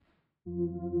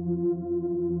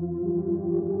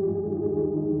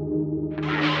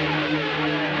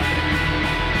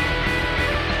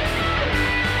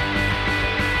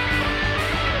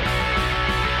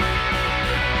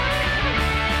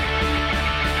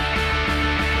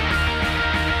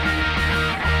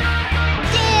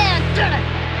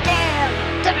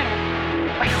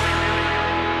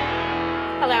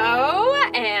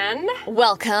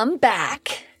Welcome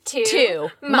back to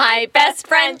My Best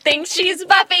Friend Thinks She's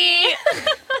Buffy.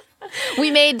 We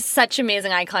made such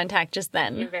amazing eye contact just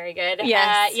then. You're very good.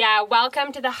 Yes.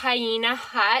 Welcome to the Hyena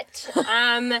Hut.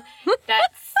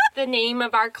 That's the name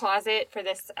of our closet for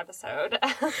this episode.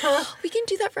 We can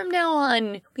do that from now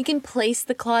on. We can place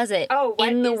the closet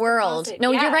in the world. The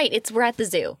no, you're right. We're at the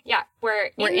zoo. Yeah,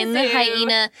 we're in the the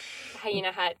hyena.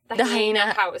 Hyena Hut. The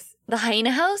hyena house. The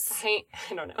hyena house? I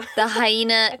don't know. The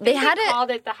hyena. They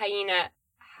called it the hyena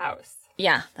house.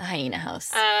 Yeah, the hyena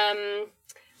house.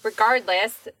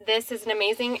 Regardless, this is an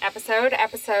amazing episode.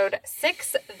 Episode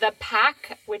 6, The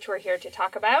Pack, which we're here to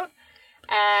talk about.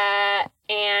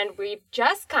 And we've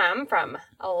just come from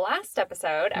a last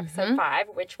episode, episode 5,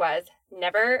 which was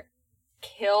Never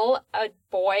Kill a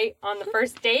Boy on the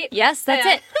First Date. Yes, that's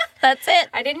it. That's it.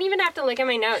 I didn't even have to look at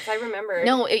my notes. I remembered.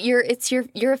 No, you're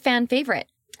a fan favorite.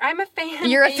 I'm a fan.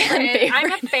 You're a fan favorite.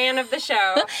 I'm a fan of the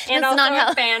show, and also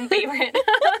a fan favorite.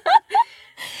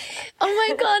 Oh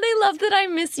my god, I love that I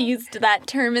misused that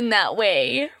term in that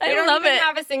way. I don't love even it.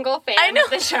 have a single fan of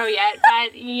the show yet,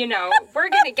 but, we're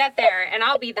going to get there, and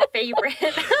I'll be the favorite.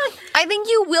 I think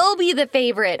you will be the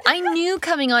favorite. I knew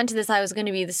coming onto this I was going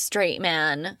to be the straight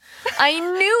man. I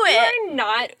knew it. You're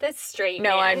not the straight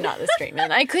man. No, I'm not the straight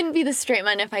man. I couldn't be the straight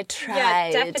man if I tried.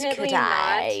 Yeah, definitely could not.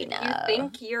 I? No. You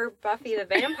think you're Buffy the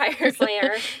Vampire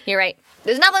Slayer. You're right.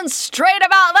 There's nothing straight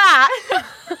about that.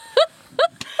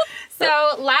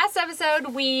 So last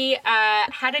episode we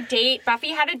had a date. Buffy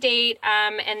had a date,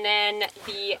 and then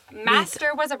the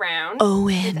master was around.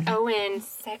 Owen. With Owen,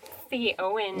 sexy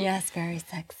Owen. Yes, very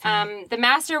sexy. The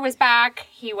master was back.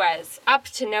 He was up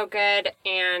to no good,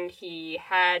 and he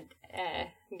had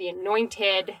the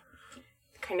anointed,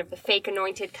 kind of the fake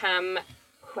anointed, come,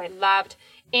 who I loved,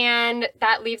 and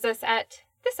that leaves us at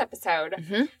this episode.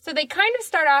 Mm-hmm. So they kind of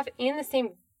start off in the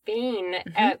same vein,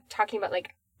 talking about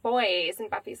like boys, and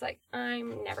Buffy's like,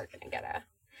 I'm never gonna get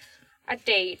a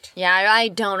date. Yeah, I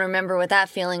don't remember what that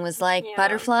feeling was like. Yeah.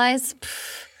 Butterflies?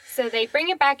 Pfft. So they bring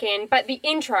it back in, but the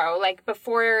intro, like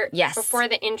before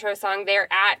the intro song, they're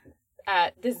at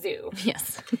the zoo.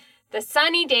 Yes. The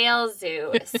Sunnydale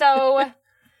Zoo. So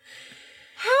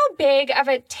how big of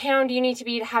a town do you need to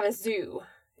be to have a zoo?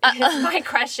 Is my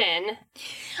question.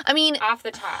 I mean, off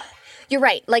the top. You're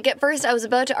right. Like, at first, I was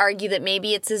about to argue that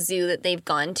maybe it's a zoo that they've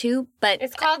gone to, but...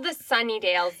 It's called the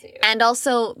Sunnydale Zoo. And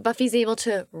also, Buffy's able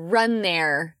to run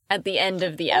there at the end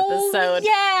of the episode. Oh,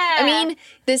 yeah! I mean,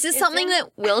 this is something that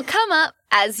will come up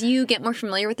as you get more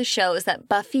familiar with the show, is that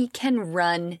Buffy can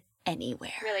run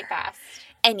anywhere. Really fast.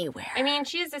 Anywhere. I mean,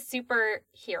 she is a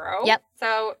superhero. Yep.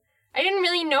 So, I didn't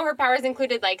really know her powers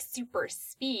included, like, super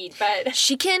speed, but...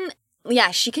 She can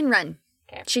run.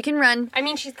 Okay. She can run. I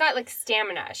mean, she's got, like,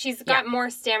 stamina. She's got more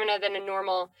stamina than a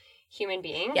normal human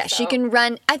being. Yeah, so. She can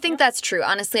run. I think that's true.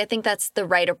 Honestly, I think that's the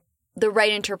right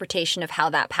interpretation of how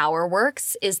that power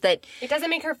works, is that... It doesn't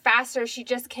make her faster. She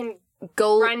just can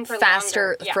go run for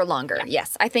faster longer. for longer. Yeah.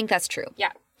 Yes, I think that's true.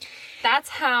 Yeah. That's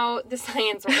how the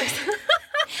science works.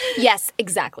 Yes,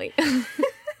 exactly.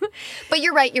 But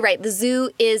you're right. The zoo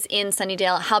is in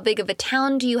Sunnydale. How big of a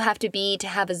town do you have to be to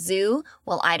have a zoo?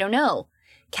 Well, I don't know.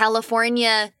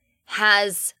 California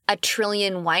has 1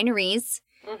 trillion wineries.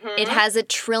 Mm-hmm. It has 1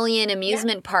 trillion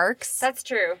amusement parks. That's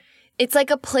true. It's like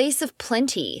a place of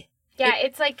plenty. Yeah,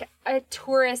 it's like a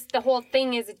tourist. The whole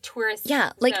thing is a tourist.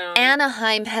 Yeah, like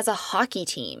Anaheim has a hockey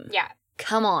team. Yeah.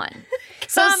 Come on.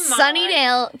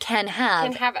 Sunnydale can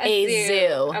have a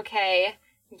zoo. Okay.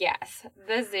 Yes,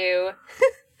 the zoo.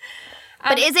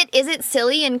 But is it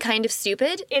silly and kind of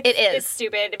stupid? It is. It's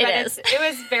stupid, but it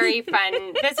was very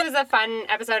fun. This was a fun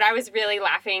episode. I was really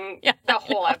laughing the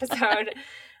whole episode.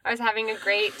 I was having a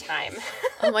great time.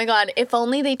 Oh my god, if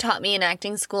only they taught me in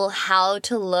acting school how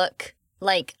to look,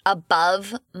 like,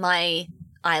 above my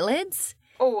eyelids.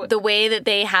 Oh. The way that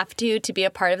they have to be a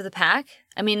part of the pack.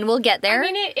 I mean, we'll get there.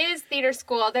 I mean, it is theater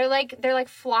school. They're like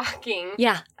flocking.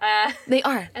 Yeah, they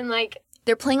are. And like...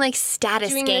 They're playing, like,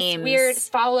 status doing games. This weird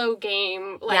follow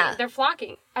game. Like, they're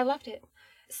flocking. I loved it.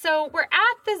 So, we're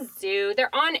at the zoo.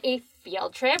 They're on a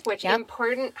field trip, which is an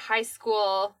important high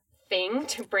school thing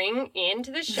to bring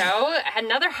into the show.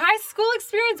 Another high school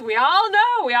experience. We all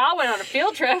know. We all went on a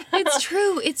field trip.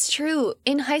 It's true.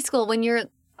 In high school, when you're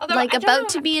Although, like I don't about know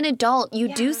to be an adult,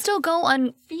 you do Yeah. still go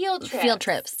on field trips. field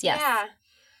trips. Yes. Yeah.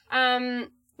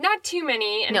 Not too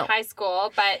many in No. high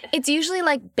school, but It's usually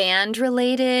like band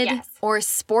related Yes. or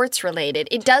sports related.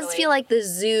 It does Totally. feel like the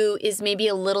zoo is maybe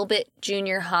a little bit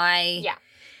junior high, yeah.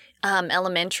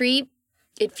 elementary.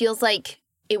 It feels like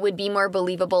it would be more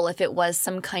believable if it was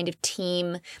some kind of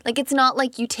team. Like it's not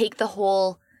like you take the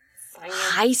whole Science.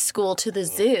 high school to the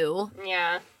zoo.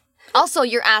 Yeah. Also,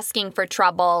 you're asking for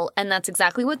trouble, and that's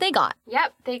exactly what they got.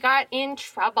 Yep, they got in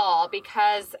trouble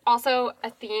because also a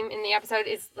theme in the episode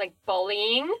is like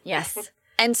bullying. Yes.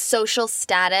 And social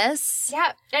status.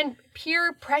 Yeah, and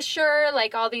peer pressure,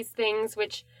 like all these things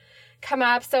which come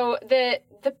up. So the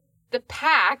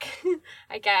pack,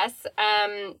 I guess,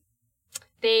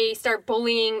 they start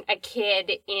bullying a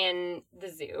kid in the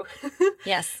zoo.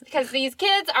 Yes. Because these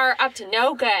kids are up to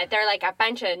no good. They're like a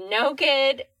bunch of no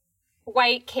good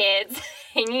white kids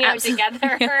hanging out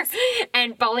together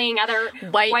and bullying other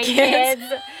White kids.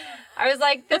 I was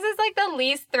like, this is like the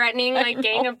least threatening like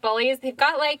gang of bullies. They've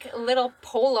got like little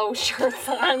polo shirts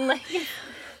on, like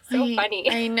so funny.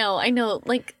 I know.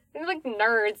 Like They're like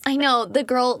nerds. I know the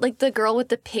girl with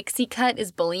the pixie cut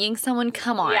is bullying someone.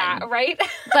 Come on. Yeah, right?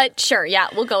 But sure, yeah,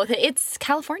 we'll go with it. It's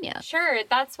California. Sure,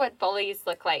 that's what bullies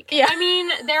look like. Yeah. I mean,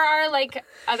 there are like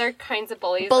other kinds of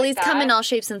bullies. Bullies like come that. in all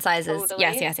shapes and sizes. Totally.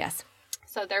 Yes.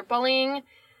 So they're bullying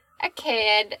a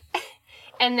kid,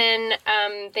 and then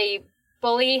they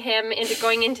bully him into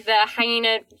going into the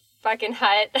hyena fucking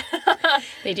hut.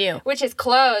 They do. Which is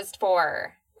closed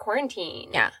for quarantine.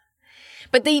 Yeah.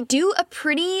 But they do a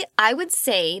pretty, I would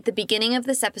say, the beginning of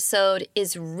this episode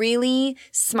is really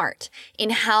smart in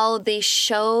how they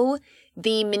show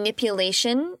the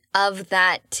manipulation of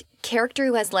that character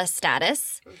who has less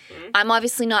status. Mm-hmm. I'm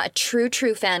obviously not a true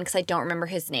fan because I don't remember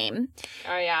his name.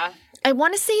 Oh, yeah. I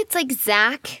want to say it's like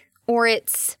Zach or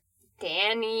it's...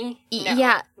 Danny? No.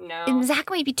 Yeah. No. And Zach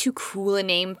might be too cool a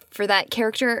name for that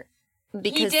character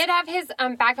because... He did have his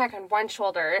backpack on one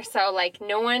shoulder, so, like,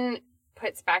 no one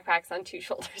puts backpacks on two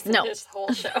shoulders in No. this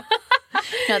whole show.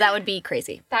 No, that would be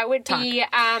crazy. That would be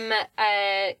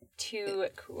too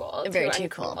cool. Very too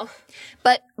cool.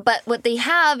 But what they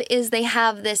have is they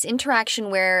have this interaction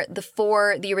where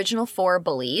the original four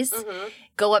bullies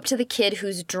go up to the kid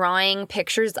who's drawing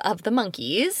pictures of the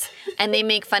monkeys and they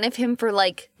make fun of him for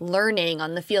like learning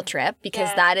on the field trip because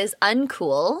that is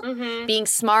uncool. Being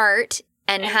smart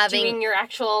and having doing your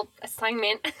actual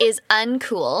assignment is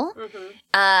uncool.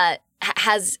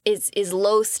 Is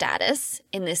low status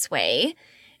in this way.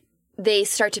 They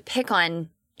start to pick on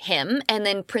him, and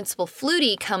then Principal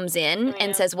Flutie comes in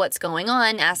and says, "What's going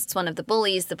on?" Asks one of the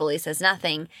bullies. The bully says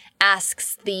nothing.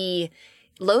 Asks the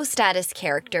low status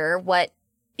character what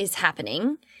is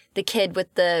happening. The kid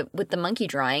with the monkey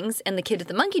drawings, and the kid with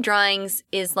the monkey drawings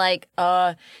is like,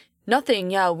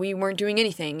 nothing. Yeah, we weren't doing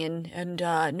anything, and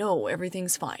no,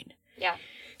 everything's fine." Yeah.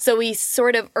 So he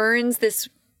sort of earns this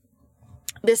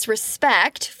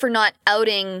respect for not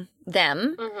outing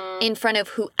them in front of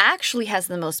who actually has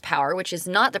the most power, which is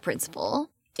not the principal.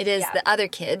 It is the other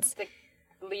kids.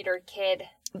 The leader kid.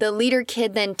 The leader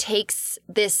kid then takes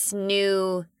this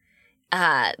new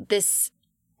this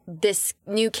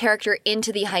new character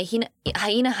into the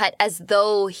hyena hut as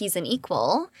though he's an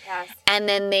equal. Yes. And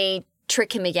then they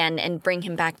trick him again and bring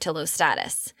him back to low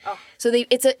status. Oh. So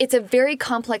it's a very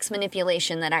complex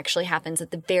manipulation that actually happens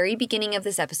at the very beginning of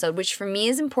this episode, which for me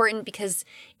is important because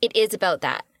it is about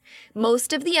that.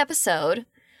 Most of the episode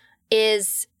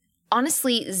is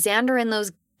honestly Xander and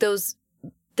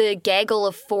the gaggle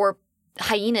of four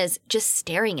hyenas just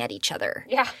staring at each other.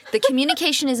 Yeah. The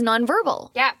communication is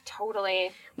nonverbal, Yeah,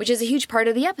 totally. which is a huge part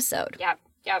of the episode. Yep.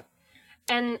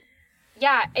 And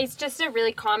yeah, it's just a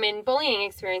really common bullying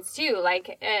experience too.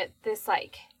 Like this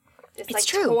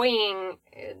true. toying.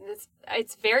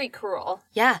 It's very cruel.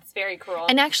 Yeah. It's very cruel.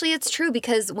 And actually, it's true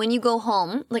because when you go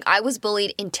home, like I was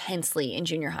bullied intensely in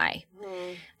junior high,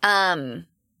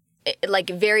 like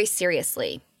very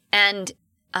seriously. And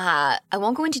I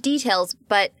won't go into details,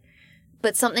 but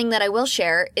something that I will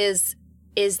share is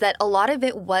that a lot of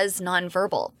it was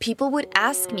nonverbal. People would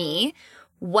ask me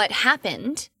what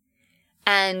happened,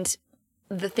 and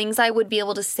the things I would be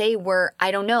able to say were,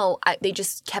 I don't know, they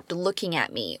just kept looking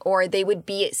at me, or they would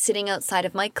be sitting outside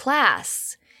of my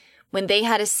class when they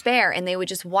had a spare and they would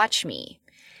just watch me.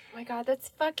 Oh my God, that's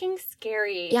fucking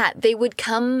scary. Yeah, they would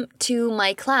come to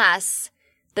my class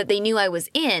that they knew I was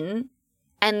in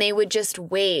and they would just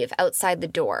wave outside the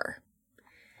door.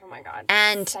 Oh my God.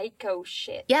 And psycho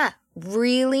shit. Yeah,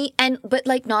 really. But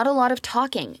like not a lot of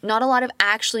talking, not a lot of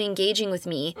actually engaging with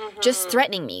me, just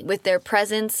threatening me with their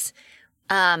presence,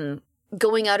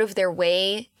 going out of their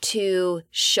way to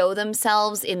show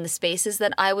themselves in the spaces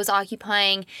that I was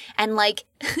occupying. And like,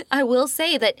 I will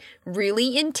say that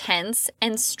really intense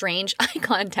and strange eye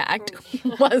contact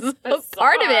was a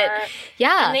part of it.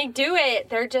 Yeah. And they do it.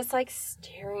 They're just like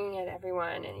staring at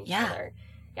everyone and each other.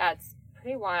 Yeah, it's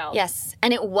pretty wild. Yes.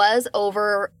 And it was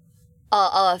over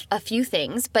a few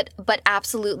things, but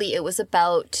absolutely it was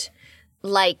about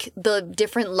like the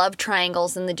different love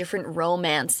triangles and the different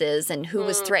romances and who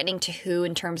was threatening to who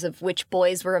in terms of which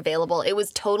boys were available. It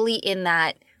was totally in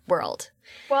that world.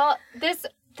 Well, this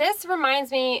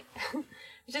reminds me, I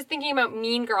was just thinking about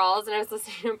Mean Girls, and I was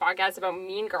listening to a podcast about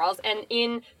Mean Girls, and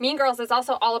in Mean Girls it's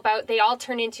also all about, they all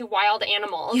turn into wild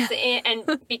animals. Yeah.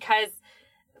 And because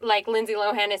like Lindsay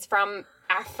Lohan is from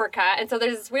Africa, and so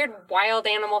there's this weird wild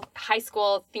animal high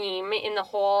school theme in the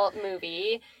whole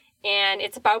movie. And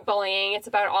it's about bullying. It's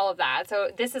about all of that. So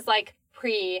this is like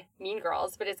pre-Mean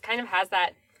Girls, but it kind of has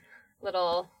that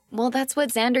little... Well, that's what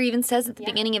Xander even says at the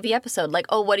beginning of the episode. Like,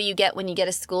 oh, what do you get when you get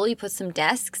a school? You put some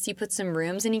desks, you put some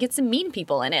rooms, and you get some mean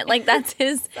people in it. Like, that's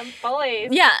his... Some bullies.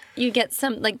 Yeah, you get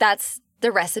some... Like, that's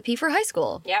the recipe for high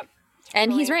school. Yep. Totally.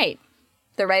 And he's right.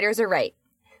 The writers are right.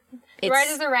 The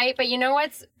writers are right, but you know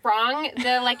what's wrong?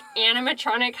 The, like,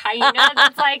 animatronic hyena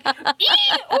that's like,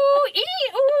 ee, ooh,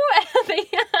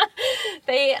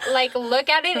 they, like, look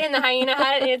at it in the hyena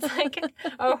hat, and it's, like,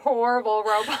 a horrible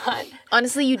robot.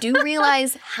 Honestly, you do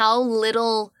realize how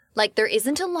little, like, there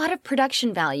isn't a lot of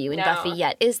production value in Buffy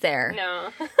yet, is there? No.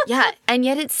 Yeah, and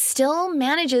yet it still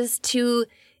manages to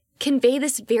convey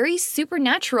this very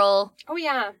supernatural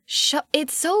show.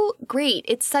 It's so great.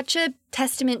 It's such a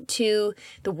testament to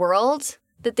the world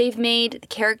that they've made, the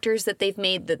characters that they've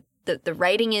made. The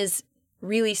writing is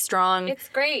really strong. It's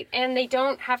great, and they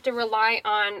don't have to rely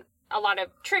on a lot of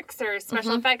tricks or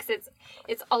special effects.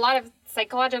 It's a lot of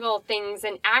psychological things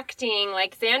and acting.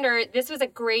 Like Xander, this was a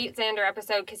great Xander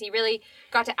episode because he really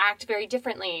got to act very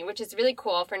differently, which is really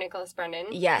cool for Nicholas Brendan.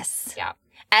 Yes. Yeah.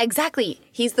 Exactly.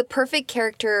 He's the perfect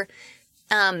character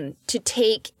to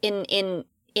take in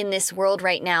this world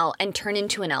right now and turn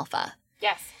into an alpha.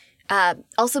 Yes.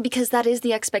 Also because that is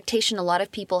the expectation a lot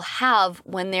of people have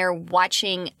when they're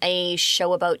watching a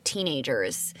show about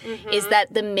teenagers, is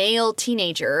that the male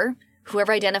teenager,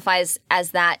 whoever identifies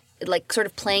as that, like sort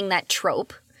of playing that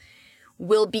trope,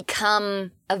 will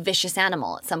become a vicious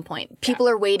animal at some point. People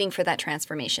are waiting for that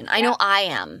transformation. I know I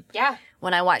am. Yeah.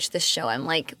 When I watch this show, I'm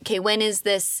like, okay, when is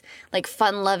this like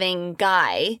fun-loving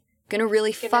guy gonna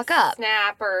really fuck up?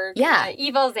 Snap or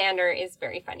evil Xander is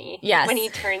very funny. Yes. When he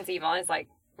turns evil, it's like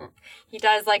he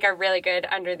does like a really good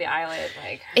under the eyelid,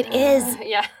 like it is.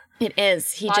 Yeah. It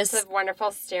is. He Lots of wonderful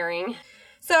staring.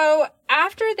 So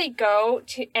after they go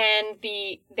to and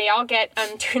they all get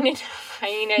turned into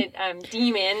hyena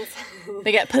demons.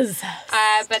 They get possessed.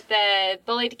 But the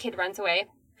bullied kid runs away.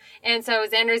 And so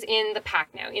Xander's in the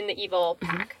pack now, in the evil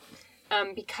pack.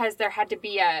 Because there had to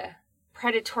be a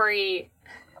predatory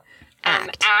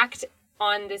act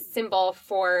on this symbol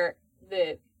for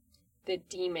the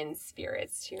demon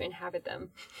spirits to inhabit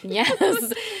them. Yes.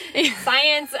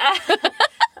 Science.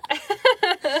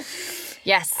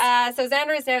 Yes. So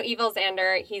Xander is now evil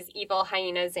Xander. He's evil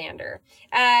hyena Xander.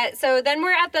 So then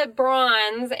we're at the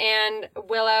Bronze, and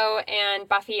Willow and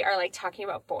Buffy are like talking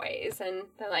about boys, and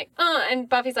they're like, and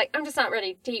Buffy's like, I'm just not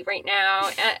ready to date right now.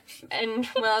 And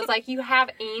Willow's like, you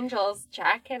have Angel's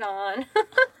jacket on.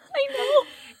 I know.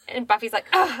 And Buffy's like,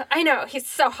 oh, I know, he's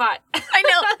so hot. I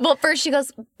know. Well, first she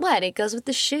goes, what? It goes with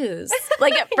the shoes.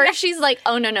 Like at first she's like,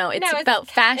 oh, no, it's about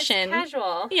fashion. It's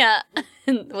casual. Yeah.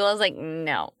 And Willow's like,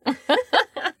 no.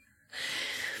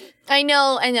 I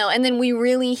know. And then we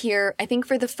really hear, I think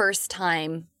for the first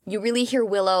time, you really hear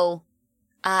Willow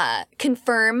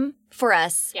confirm for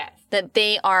us that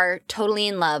they are totally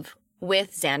in love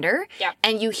with Xander. Yeah.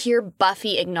 And you hear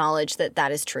Buffy acknowledge that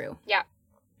that is true. Yeah.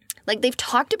 Like, they've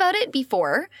talked about it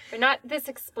before. But not this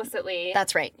explicitly.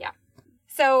 That's right. Yeah.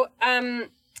 So, Xander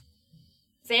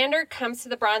comes to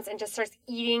the Bronze and just starts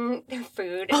eating their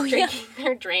food and drinking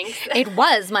their drinks. It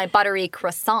was my buttery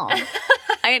croissant.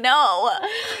 I know.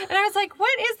 And I was like,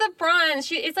 what is the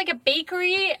Bronze? It's like a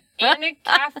bakery and a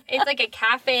cafe. It's like a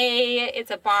cafe. It's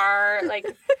a bar. Like,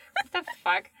 what the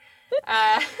fuck?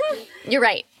 You're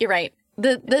right.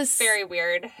 This very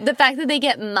weird. The fact that they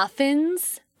get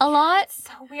muffins a lot. It's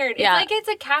so weird. It's like it's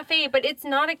a cafe, but it's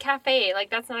not a cafe. Like,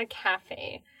 that's not a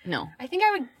cafe. No. I think I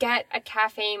would get a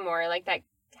cafe more, like that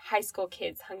high school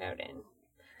kids hung out in.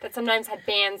 That sometimes had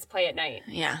bands play at night.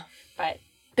 Yeah. But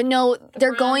no,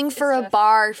 they're going for a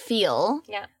bar feel.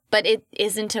 Yeah. but it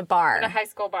isn't a At a bar. high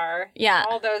school bar. Yeah.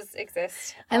 All those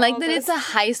exist. I like All that those it's a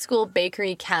high school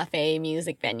bakery cafe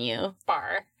music venue.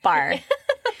 bar.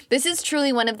 This is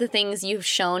truly one of the things you've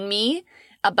shown me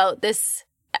about this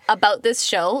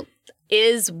show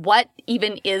is what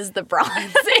even is the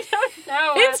Bronze.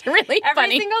 No. It's really Every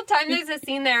funny. single time there's a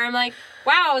scene there, I'm like,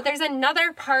 wow, there's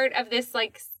another part of this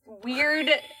like weird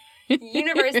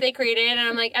universe they created, and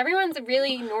I'm like, everyone's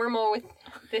really normal with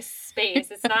this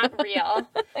space. It's not real.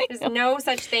 There's no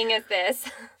such thing as this.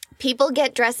 People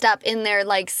get dressed up in their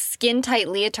like skin tight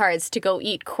leotards to go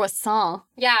eat croissant.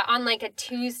 Yeah, on like a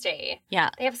Tuesday. Yeah.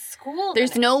 They have school.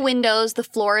 There's no windows. The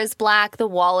floor is black. The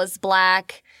wall is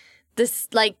black. This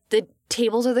like the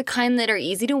tables are the kind that are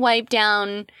easy to wipe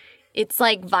down. It's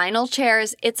like vinyl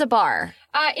chairs. It's a bar.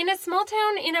 In a small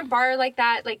town, in a bar like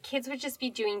that, like kids would just be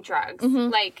doing drugs.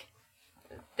 Like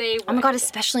they would. Oh my God,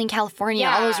 especially in California.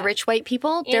 All those Yeah. rich white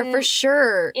people, they're for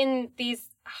sure. In these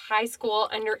high school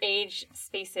underage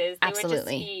spaces, they would just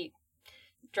be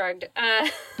drugged.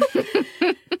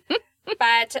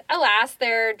 But alas,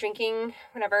 they're drinking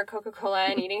whatever Coca-Cola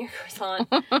and eating a croissant.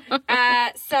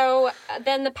 So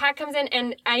then the pack comes in,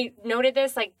 and I noted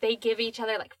this, like, they give each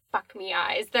other, like, fuck me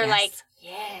eyes. They're like,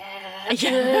 yeah.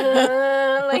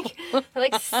 like, they're,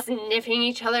 like, sniffing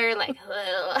each other, like,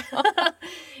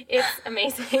 it's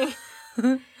amazing.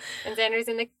 And Xander's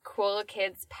in the cool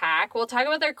kids pack. We'll talk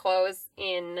about their clothes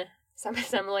in some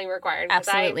assembly required.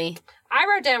 Absolutely. I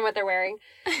wrote down what they're wearing.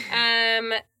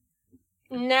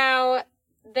 Now,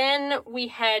 then we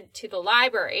head to the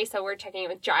library. So we're checking in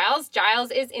with Giles. Giles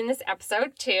is in this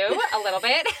episode too, a little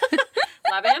bit.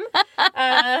 Love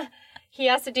him. He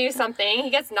has to do something. He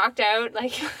gets knocked out,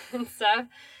 like, and stuff.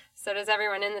 So does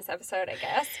everyone in this episode, I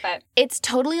guess. But It's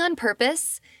totally on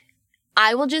purpose.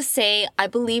 I will just say, I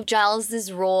believe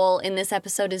Giles' role in this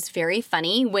episode is very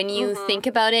funny. When you think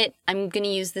about it, I'm going to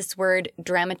use this word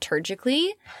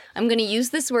dramaturgically. I'm going to use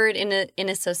this word in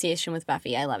association with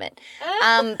Buffy. I love it.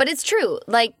 But it's true.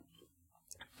 Like,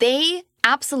 they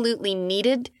absolutely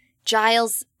needed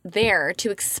Giles there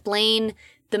to explain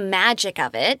the magic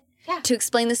of it, to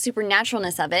explain the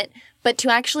supernaturalness of it, but to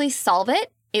actually solve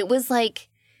it, it was like,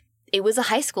 it was a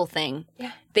high school thing.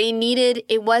 Yeah. They needed,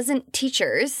 it wasn't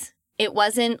teachers. It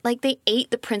wasn't like they ate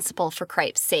the principal for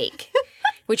cripe's sake,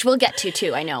 which we'll get to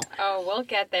too, I know. oh, we'll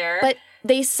get there. But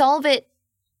they solve it.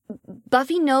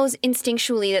 Buffy knows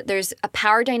instinctually that there's a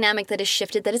power dynamic that is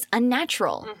shifted that is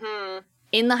unnatural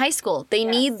in the high school. They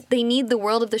need the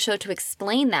world of the show to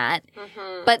explain that,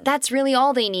 but that's really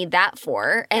all they need that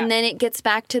for. And then it gets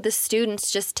back to the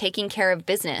students just taking care of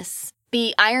business.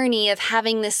 The irony of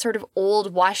having this sort of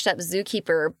old, washed-up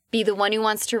zookeeper be the one who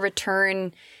wants to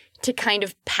return to kind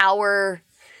of power,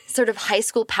 sort of high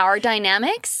school power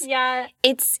dynamics. yeah.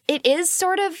 It is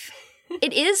sort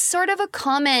of a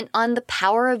comment on the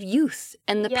power of youth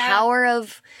and the power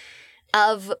of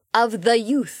the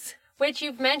youth. Which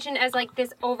you've mentioned as like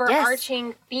this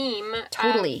overarching theme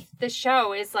Totally. of the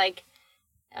show is like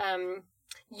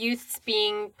youths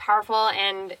being powerful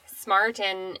and smart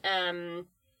and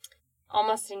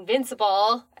almost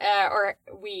invincible, or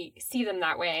we see them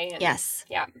that way. And, Yes.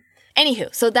 Yeah.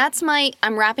 Anywho, so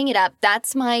I'm wrapping it up.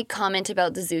 That's my comment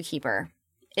about the zookeeper,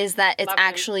 is that it's Love him.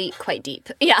 actually quite deep.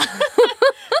 Yeah.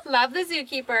 Love the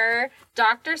zookeeper,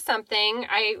 Dr. something.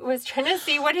 I was trying to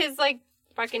see what his like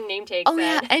fucking name tag Oh,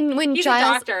 said. yeah. And when He's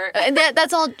Giles... a doctor.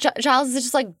 That's all. Giles is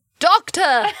just like,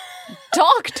 doctor!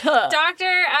 Doctor!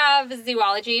 Doctor of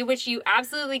zoology, which you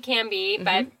absolutely can be,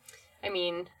 but I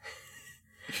mean,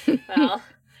 well,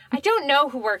 I don't know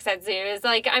who works at zoos.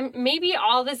 Like, maybe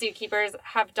all the zookeepers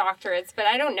have doctorates, but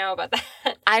I don't know about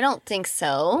that. I don't think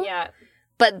so. Yeah.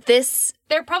 But this...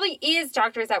 There probably is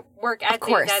doctors that work at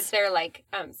zoos as their, like,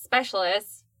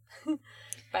 specialists.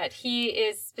 But he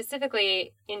is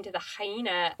specifically into the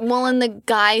hyena. Well, and the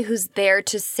guy who's there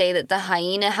to say that the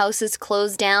hyena house is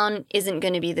closed down isn't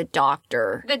going to be the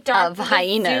doctor of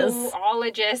hyenas. The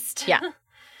zoologist. Yeah.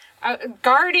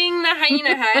 Guarding the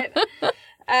hyena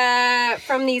hut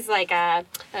from these, like, bad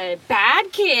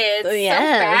kids.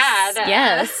 Yes. So bad.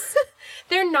 Yes.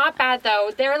 They're not bad, though.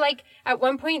 They're, like, at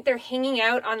one point, they're hanging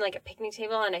out on, like, a picnic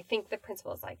table, and I think the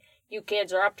principal's like, you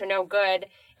kids are up to no good.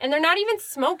 And they're not even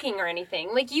smoking or anything.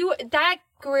 Like, that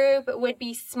group would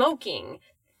be smoking.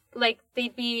 Like,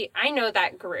 they'd be, I know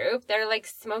that group. They're, like,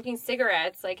 smoking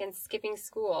cigarettes, like, and skipping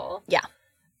school. Yeah.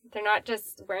 They're not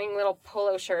just wearing little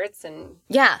polo shirts and...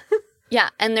 Yeah. Yeah.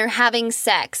 And they're having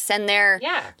sex and they're,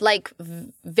 like,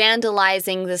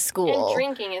 vandalizing the school. And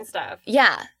drinking and stuff.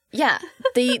 Yeah. Yeah.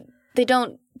 They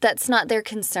don't that's not their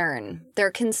concern.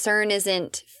 Their concern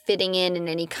isn't fitting in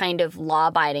any kind of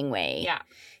law-abiding way. Yeah.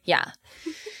 Yeah.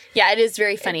 Yeah, it is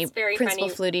very funny. It's very Principal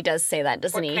funny Flutie does say that,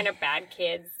 doesn't he? What kind of bad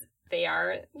kids they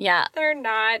are. Yeah. They're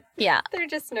not. Yeah. They're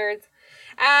just nerds.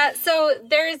 So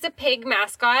there's a pig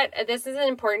mascot. This is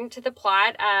important to the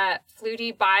plot.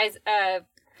 Flutie buys a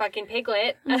fucking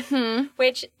piglet,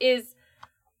 which is,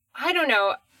 I don't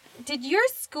know. Did your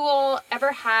school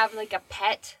ever have like a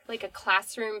pet, like a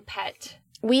classroom pet?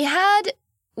 We had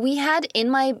in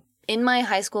my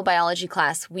high school biology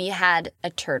class, we had a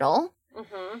turtle.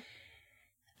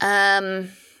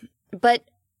 But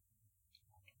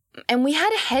we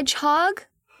had a hedgehog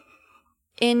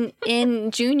in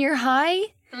junior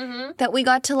high that we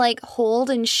got to like hold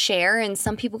and share, and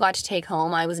some people got to take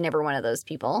home. I was never one of those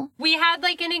people. We had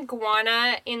like an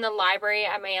iguana in the library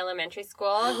at my elementary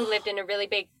school who lived in a really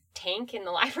big tank in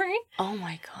the library. Oh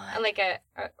my God. Like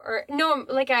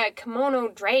a kimono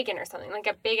dragon or something, like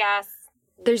a big ass.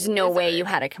 There's no way you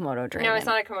had a Komodo dragon. No, it's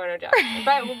not a Komodo dragon.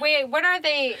 But wait, what are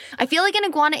they? I feel like an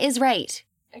iguana is right.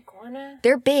 Iguana?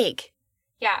 They're big.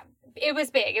 Yeah, it was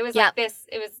big. It was like this.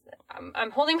 It was. I'm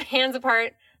holding my hands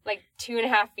apart like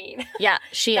 2.5 feet. Yeah,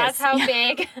 she That's is. how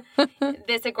big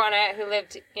this iguana who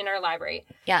lived in our library.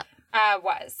 Yeah.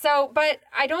 Was. So, but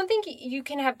I don't think you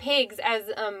can have pigs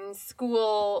as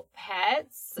school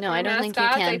pets. No, I don't think you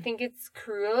mascots. can. I think it's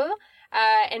cruel.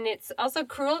 And it's also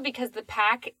cruel because the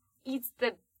pack eats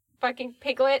the fucking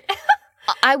piglet.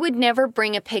 I would never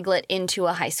bring a piglet into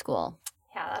a high school.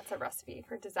 Yeah, that's a recipe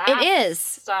for disaster. It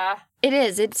is. It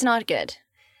is. It's not good.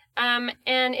 And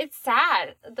it's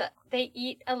sad that they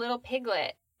eat a little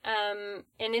piglet. And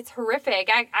it's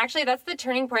horrific. Actually, that's the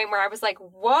turning point where I was like,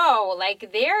 whoa, like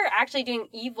they're actually doing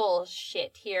evil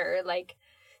shit here. Like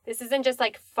this isn't just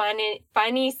like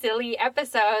funny, silly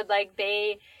episode. Like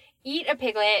they eat a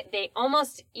piglet. They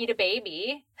almost eat a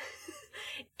baby.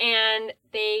 And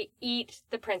they eat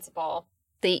the principal.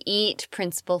 They eat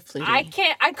Principal Flutie.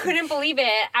 I couldn't believe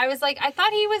it. I was like, I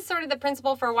thought he was sort of the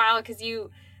principal for a while because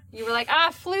you were like,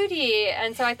 Flutie.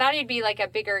 And so I thought he'd be like a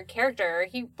bigger character.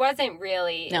 He wasn't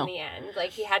really in the end.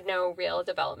 Like he had no real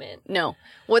development. No.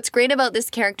 What's great about this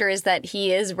character is that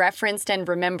he is referenced and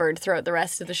remembered throughout the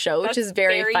rest of the show, which is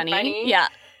very funny. Yeah.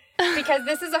 Because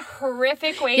this is a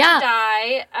horrific way to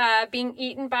die, being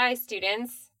eaten by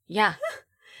students. Yeah.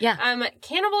 Yeah.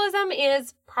 Cannibalism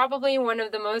is probably one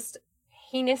of the most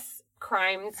heinous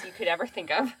crimes you could ever think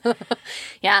of.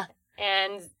 Yeah.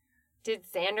 And did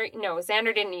Xander... No,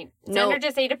 Xander didn't eat... No. Xander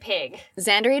just ate a pig.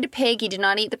 Xander ate a pig. He did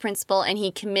not eat the principal, and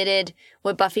he committed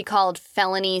what Buffy called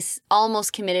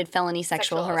almost committed felony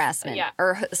sexual harassment. Yeah.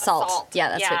 Or assault. Yeah,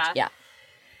 that's what... Yeah.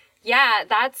 Yeah,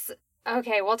 that's...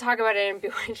 Okay, we'll talk about it in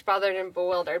Bewitched, Bothered, and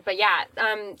Bewildered. But yeah,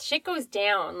 shit goes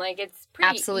down. Like, it's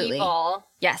pretty evil.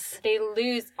 Yes. They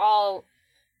lose all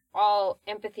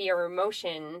empathy or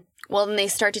emotion. Well, then they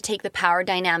start to take the power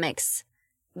dynamics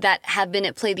that have been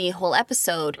at play the whole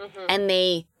episode, and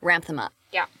they ramp them up.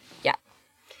 Yeah. Yeah.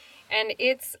 And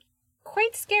it's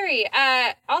quite scary.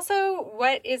 Also,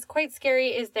 what is quite scary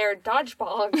is their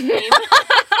dodgeball game.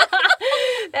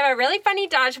 They have a really funny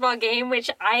dodgeball game,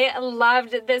 which I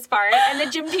loved this part. And the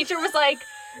gym teacher was like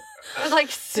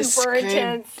super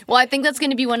intense. Well, I think that's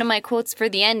going to be one of my quotes for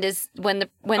the end is when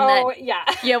yeah.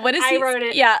 Yeah, what is I wrote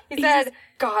it. Yeah. He said,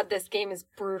 God, this game is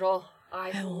brutal.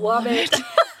 I love it.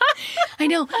 I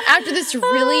know. After this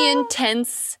really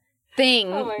intense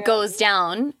thing goes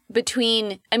down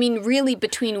between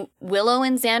Willow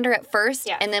and Xander at first,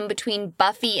 and then between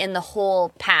Buffy and the whole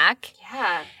pack.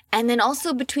 Yeah. And then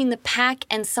also between the pack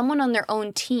and someone on their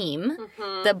own team,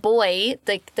 the boy,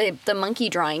 the monkey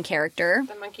drawing character.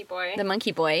 The monkey boy. The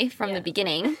monkey boy from the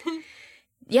beginning.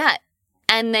 Yeah.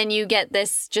 And then you get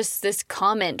this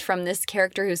comment from this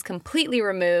character who's completely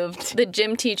removed. The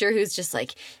gym teacher who's just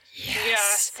like,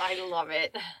 yes, I love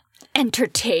it.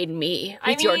 Entertain me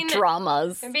with your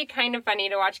dramas. It'd be kind of funny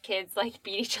to watch kids like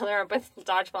beat each other up with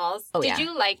dodgeballs. Did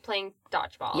you like playing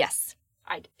dodgeball? Yes.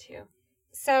 I did too.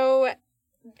 So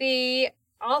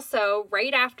also,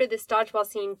 right after this dodgeball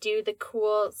scene, do the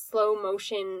cool slow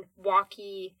motion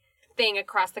walkie thing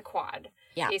across the quad.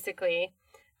 Yeah. Basically.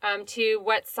 To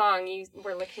what song you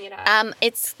were looking it up?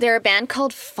 They're a band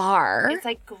called Far. It's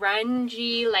like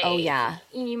grungy, like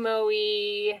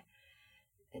emo-y,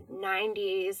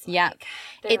 90s. Yeah. Like,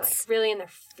 they're like really in their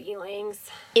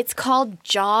feelings. It's called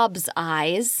Job's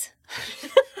Eyes.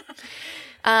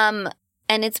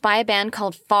 And it's by a band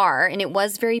called Far, and it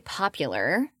was very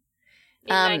popular.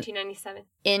 In 1997.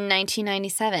 In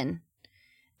 1997.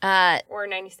 Or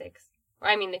 96.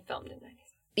 I mean, they filmed in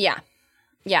 96. Yeah.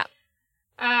 Yeah.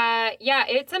 Yeah,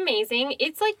 it's amazing.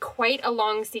 It's like quite a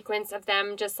long sequence of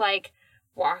them just like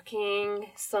walking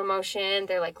slow motion.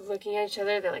 They're like looking at each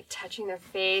other. They're like touching their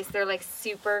face. They're like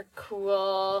super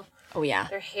cool. Oh, yeah.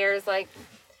 Their hair's like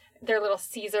their little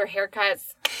Caesar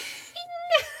haircuts.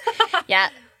 Yeah.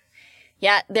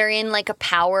 Yeah, they're in like a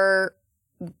power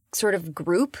sort of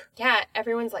group. Yeah,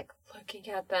 everyone's like looking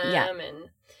at them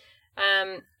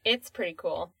and it's pretty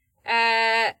cool.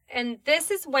 And this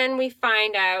is when we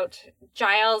find out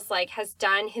Giles like has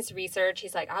done his research.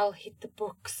 He's like, I'll hit the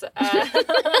books.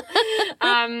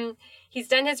 He's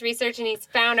done his research and he's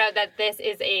found out that this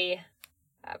is a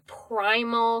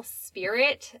primal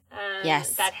spirit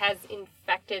Yes. that has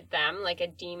infected them, like a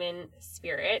demon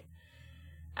spirit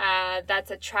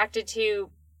that's attracted to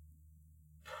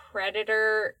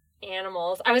predator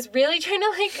animals. I was really trying to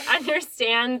like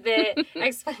understand the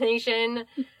explanation.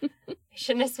 I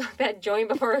shouldn't have smoked that joint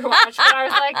before we watched, but I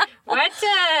was like,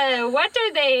 what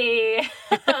are they?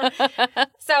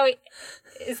 So,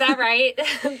 is that right?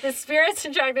 The spirit's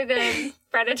attracted to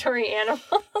predatory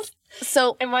animals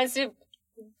So and wants to.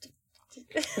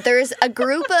 there's a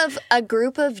group of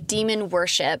demon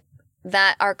worship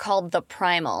that are called the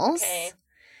Primals. Okay.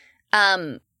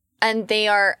 And they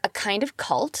are a kind of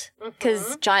cult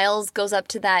because Giles goes up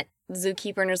to that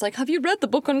zookeeper and is like, have you read the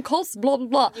book on cults? Blah, blah,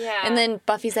 blah. Yeah. And then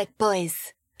Buffy's like,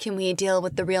 boys, can we deal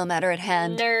with the real matter at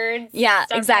hand? Nerds. Yeah,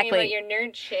 Stop exactly. talking about your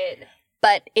nerd shit.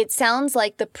 But it sounds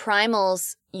like the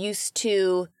Primals used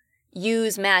to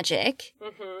use magic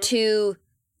to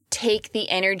take the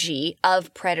energy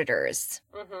of predators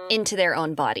into their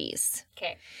own bodies.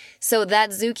 Okay. So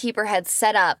that zookeeper had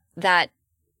set up that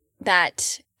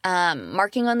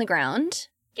marking on the ground.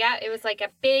 Yeah, it was like a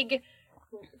big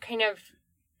kind of,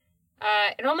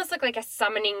 it almost looked like a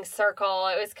summoning circle.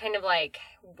 It was kind of like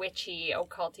witchy,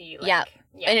 occulty. Like, Yeah.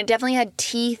 And it definitely had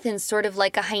teeth and sort of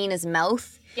like a hyena's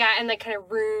mouth. Yeah, and like kind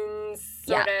of runes,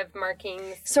 sort of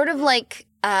markings. Sort of like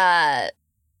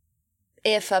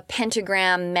if a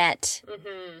pentagram met,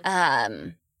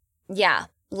 like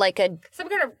a, Some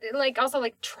kind of, like, also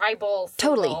like tribal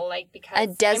symbol. Totally. Like, because, A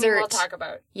desert- we'll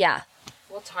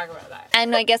talk about that.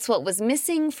 and I guess what was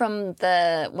missing from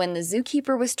when the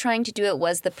zookeeper was trying to do it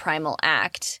was the primal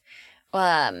act,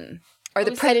 or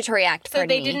the predatory act, So pardon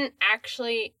they me. didn't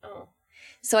actually,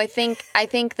 So I think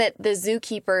that the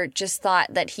zookeeper just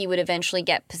thought that he would eventually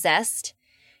get possessed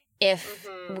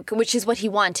which is what he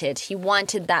wanted. He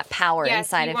wanted that power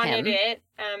inside of him. Yes, he wanted it,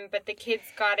 but the kids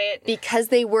got it. Because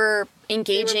they were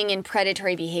engaging in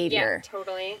predatory behavior. Yeah,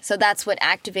 totally. So that's what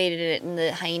activated it, and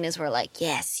the hyenas were like,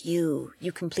 yes, you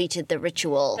completed the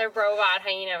ritual. The robot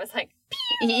hyena was like,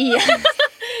 Yeah.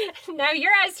 now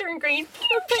your eyes turn green.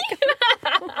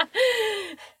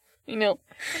 You know.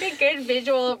 What a good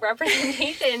visual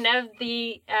representation of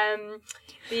the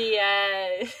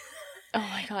Oh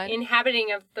my God.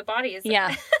 inhabiting of the bodies.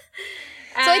 Yeah. So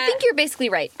I think you're basically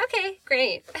right. Okay,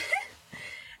 great.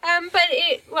 But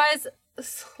it was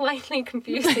slightly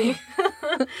confusing.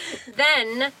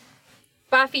 Then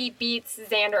Buffy beats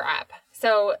Xander up.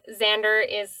 So Xander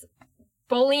is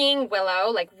bullying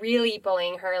Willow, like really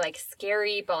bullying her, like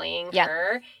scary bullying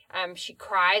her. She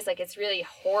cries, like it's really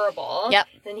horrible. Yep.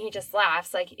 Then he just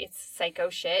laughs, like it's psycho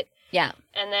shit. Yeah.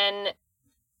 And then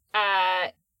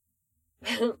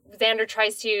Xander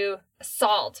tries to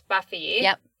assault Buffy.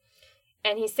 Yep.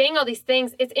 And he's saying all these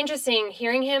things. It's interesting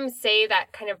hearing him say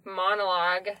that kind of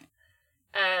monologue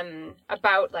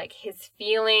about like his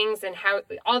feelings and how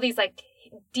all these like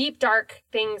deep dark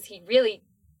things he really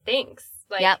thinks.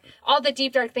 Like all the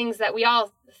deep dark things that we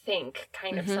all think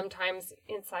kind of sometimes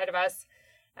inside of us.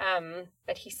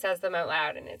 But he says them out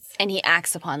loud and he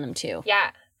acts upon them too.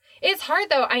 Yeah. It's hard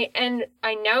though.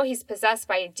 I know he's possessed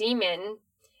by a demon,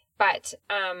 but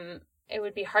it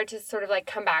would be hard to sort of like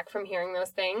come back from hearing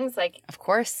those things. Like, of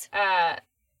course. I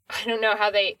don't know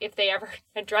if they ever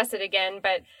address it again,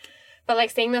 but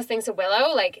like saying those things to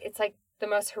Willow, like it's like the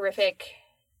most horrific.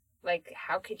 Like,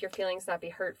 how could your feelings not be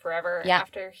hurt forever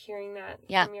after hearing that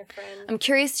from your friend? I'm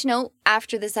curious to know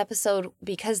after this episode,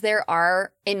 because there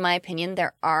are, in my opinion,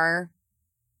 there are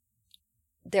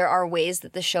ways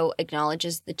that the show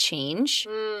acknowledges the change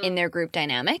in their group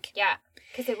dynamic. Yeah,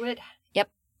 because it would. Yep,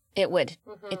 it would.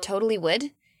 It totally would.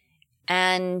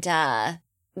 And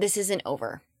this isn't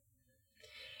over.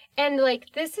 And,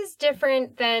 like, this is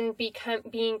different than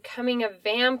becoming a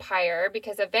vampire,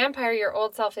 because a vampire, your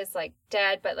old self is, like,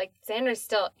 dead, but, like, Xander's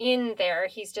still in there.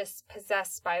 He's just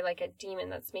possessed by, like, a demon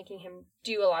that's making him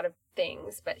do a lot of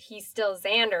things, but he's still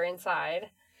Xander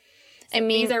inside. So I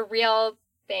mean... These are real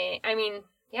things. I mean,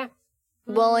 yeah.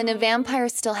 Well, and a vampire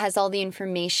still has all the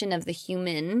information of the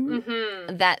human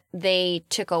that they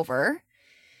took over.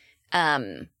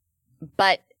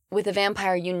 But with a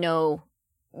vampire, you know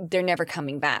they're never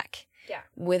coming back. Yeah.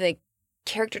 With a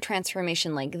character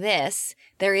transformation like this,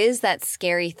 there is that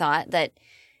scary thought that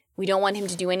we don't want him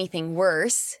to do anything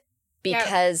worse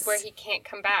because... Yeah, where he can't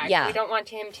come back. Yeah. We don't want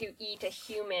him to eat a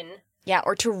human. Yeah,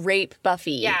 or to rape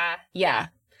Buffy. Yeah. Yeah.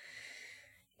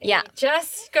 Yeah. He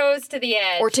just goes to the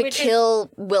edge. Or to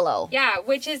kill Willow. Yeah,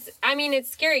 which is, I mean,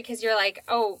 it's scary because you're like,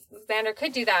 oh, Xander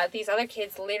could do that. These other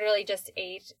kids literally just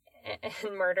ate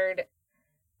and murdered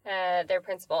their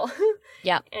principal.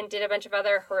 Yeah. And did a bunch of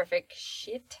other horrific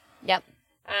shit. Yep.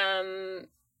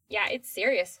 Yeah, it's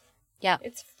serious. Yeah.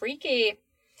 It's freaky.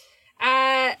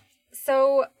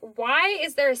 So why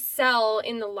is there a cell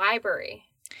in the library?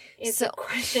 Is the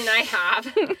question I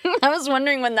have. I was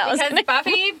wondering when that was because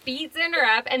Buffy beats Xander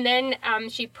up, and then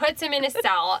she puts him in a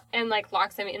cell and like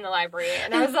locks him in the library.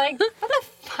 And I was like, what the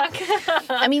fuck?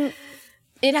 I mean,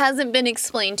 it hasn't been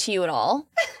explained to you at all,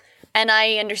 and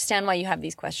I understand why you have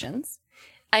these questions.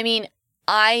 I mean,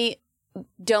 I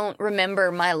don't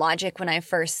remember my logic when I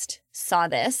first saw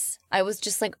this. I was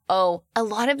just like, oh, a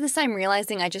lot of this I'm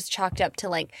realizing I just chalked up to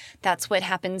like, that's what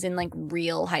happens in like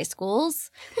real high schools.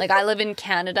 Like I live in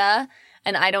Canada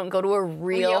and I don't go to a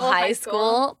real high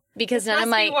school because none of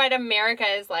my... Must be what America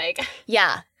is like.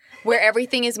 Yeah. Where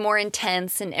everything is more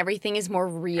intense and everything is more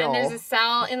real. And there's a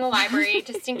cell in the library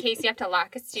just in case you have to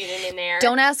lock a student in there.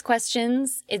 Don't ask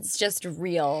questions. It's just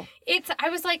real. I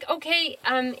was like, okay,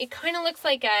 it kind of looks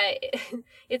like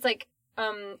it's like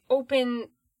open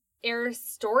air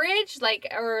storage, like,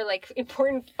 or like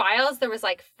important files. There was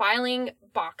like filing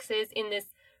boxes in this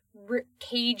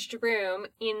caged room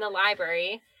in the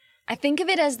library. I think of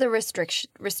it as the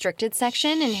restricted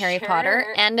section in Harry Potter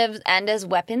and as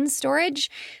weapons storage,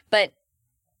 but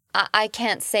I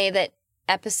can't say that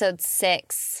episode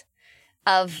 6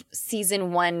 of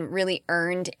season 1 really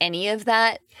earned any of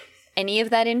that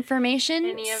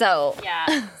information. So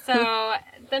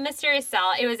the mysterious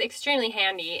cell, it was extremely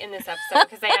handy in this episode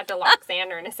because they had to lock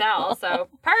Xander in a cell. So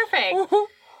perfect.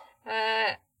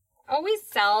 Always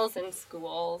cells in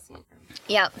schools. You know.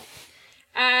 Yeah.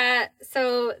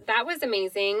 So that was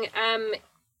amazing.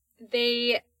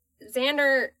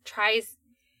 Xander tries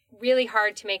really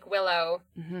hard to make Willow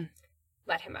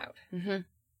let him out. Mm-hmm.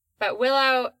 But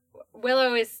Willow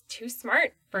is too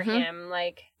smart for him.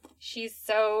 Like,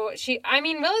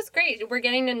 Willow's great. We're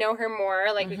getting to know her more.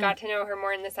 Like, we got to know her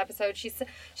more in this episode. She's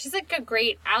like a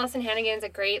great, Alyson Hannigan's a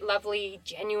great, lovely,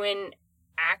 genuine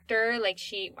actor. Like,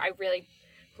 I really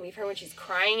believe her when she's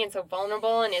crying and so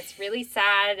vulnerable, and it's really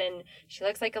sad, and she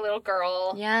looks like a little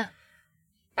girl. Yeah.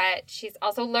 But she's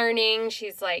also learning.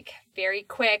 She's like very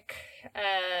quick.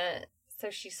 So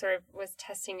she sort of was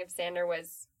testing if Xander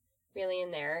was really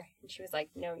in there. And she was like,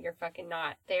 no, you're fucking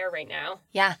not there right now.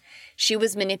 Yeah. She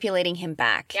was manipulating him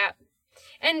back. Yeah.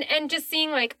 And just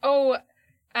seeing like, I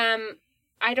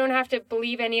don't have to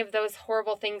believe any of those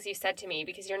horrible things you said to me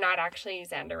because you're not actually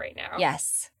Xander right now.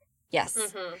 Yes. Yes.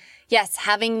 Mm-hmm. Yes,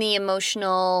 having the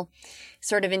emotional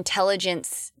sort of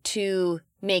intelligence to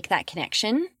make that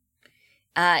connection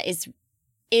is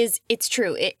it's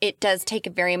true. It does take a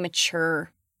very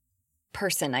mature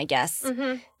person, I guess,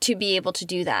 to be able to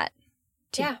do that.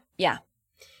 Yeah.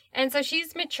 And so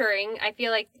she's maturing. I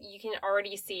feel like you can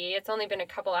already see. It's only been a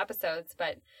couple episodes,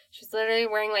 but she's literally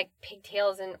wearing like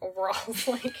pigtails and overalls,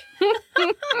 like.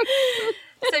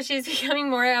 So she's becoming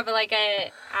more of like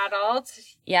a adult.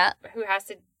 Yeah. Who has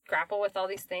to grapple with all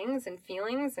these things and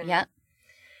feelings and. Yeah.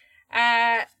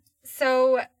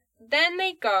 So then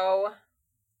they go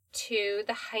to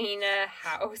the hyena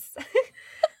house.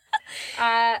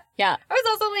 Yeah. I was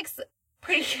also like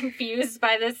pretty confused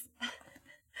by this.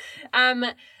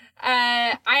 I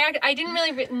didn't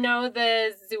really know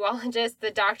the zoologist,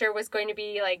 the doctor, was going to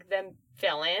be like the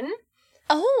villain.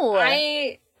 Oh.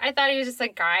 I thought he was just a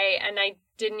guy, and I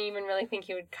didn't even really think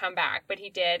he would come back, but he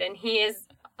did, and he is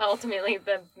ultimately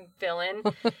the villain.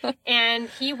 And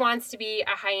he wants to be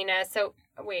a hyena. So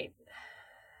wait.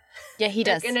 Yeah, he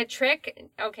does. They're gonna trick.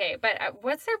 Okay, but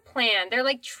what's their plan? They're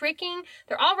like tricking.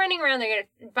 They're all running around.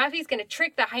 Buffy's gonna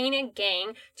trick the hyena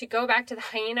gang to go back to the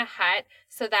hyena hut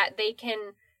so that they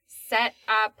can set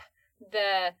up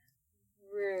the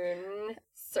rune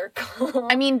circle.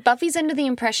 I mean, Buffy's under the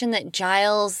impression that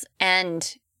Giles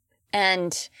and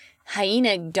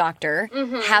Hyena Doctor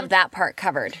have that part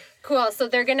covered. Cool. So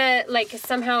they're gonna like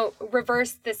somehow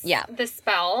reverse this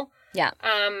spell. Yeah.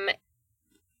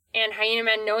 And Hyena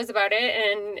Man knows about it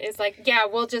and is like, yeah,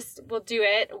 we'll do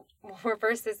it. We'll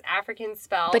reverse this African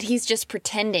spell. But he's just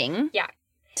pretending. Yeah.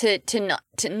 To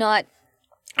not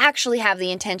actually have the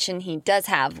intention he does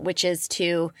have, which is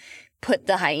to put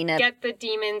the hyena... Get the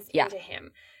demons into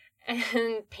him.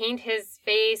 and paint his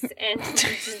face and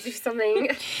just do something.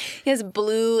 He has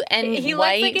blue and He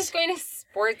white. looks like he's going to a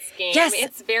sports game. Yes.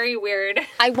 It's very weird.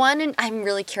 I'm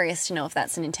really curious to know if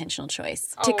that's an intentional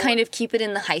choice. To kind of keep it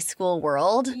in the high school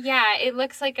world. Yeah, it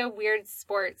looks like a weird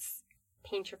sports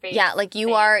paint your face. Yeah, like you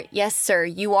thing. are, yes, sir,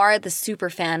 you are the super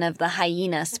fan of the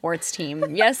Hyena sports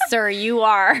team. Yes, sir, you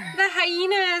are. The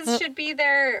Hyenas should be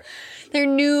their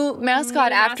new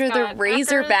mascot after the mascot.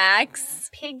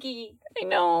 Razorbacks. Piggy. I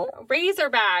know.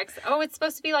 Razorbacks. Oh, it's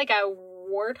supposed to be like a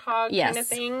warthog kind of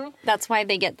thing. That's why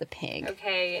they get the pig.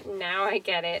 Okay, now I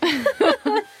get it.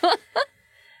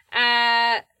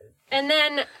 And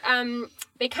then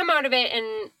they come out of it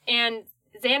and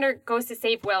Xander goes to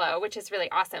save Willow, which is really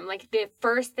awesome. Like, the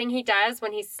first thing he does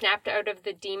when he's snapped out of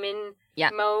the demon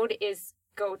mode is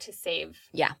go to save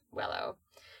Willow.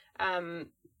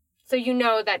 So you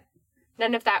know that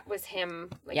none of that was him.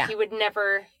 Like, he would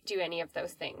never do any of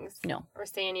those things. No. Or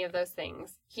say any of those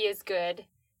things. He is good.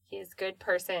 He is a good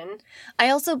person. I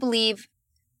also believe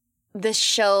this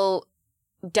show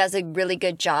does a really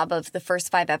good job of the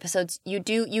first 5 episodes.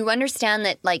 You understand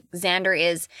that, like, Xander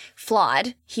is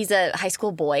flawed. He's a high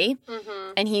school boy,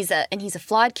 and he's a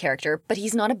flawed character, but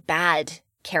he's not a bad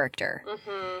character.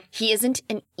 He isn't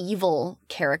an evil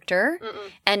character,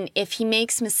 and if he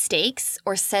makes mistakes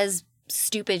or says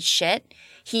stupid shit,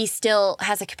 he still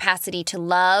has a capacity to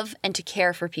love and to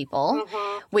care for people,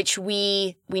 which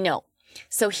we know.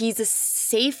 So he's a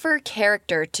safer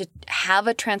character to have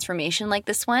a transformation like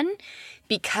this one,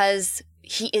 because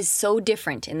he is so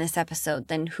different in this episode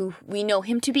than who we know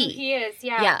him to be. He is,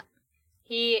 yeah.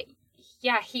 He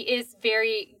is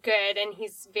very good, and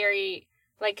he's very,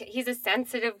 like, he's a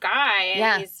sensitive guy,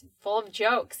 and he's full of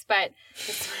jokes, but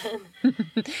this one,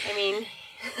 I mean...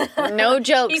 no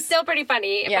jokes. He's still pretty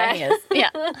funny. Yeah, he is.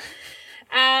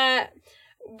 Yeah.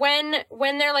 When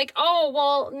they're like, oh,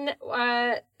 well,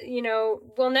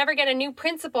 we'll never get a new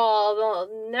principal.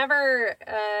 They'll never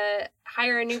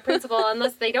hire a new principal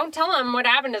unless they don't tell them what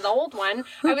happened to the old one.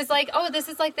 I was like, oh, this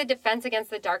is like the Defense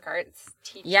Against the Dark Arts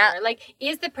teacher. Yeah. Like,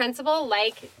 is the principal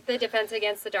like the Defense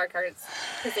Against the Dark Arts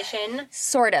position?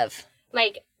 Sort of.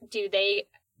 Like, do they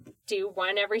do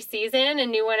one every season, a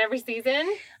new one every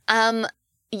season?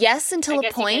 Yes, until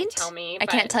a point. You can't tell me. I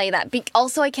can't tell you that.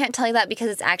 Also, I can't tell you that because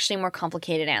it's actually a more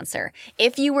complicated answer.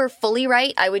 If you were fully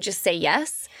right, I would just say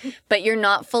yes. But you're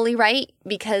not fully right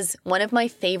because one of my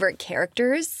favorite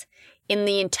characters in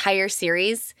the entire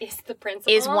series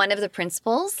is one of the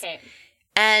principals. Okay.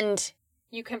 And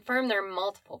you confirm there are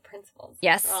multiple principals.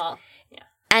 Yes. Well, yeah.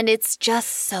 And it's just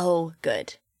so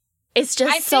good. It's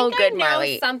just so good, Marley. I think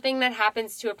I know something that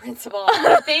happens to a principal.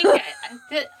 I think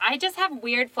I just have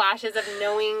weird flashes of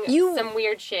knowing some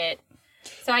weird shit.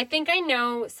 So I think I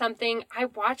know something. I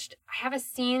have a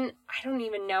scene. I don't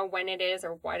even know when it is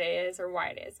or what it is or why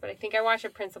it is. But I think I watched a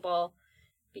principal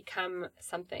become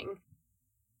something.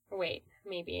 Wait,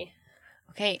 maybe.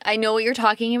 Okay, I know what you're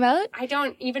talking about. I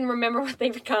don't even remember what they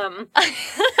become.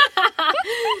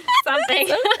 Something.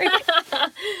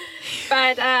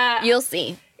 But you'll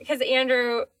see. Because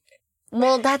Andrew...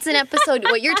 Well, that's an episode.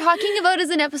 What you're talking about is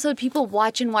an episode people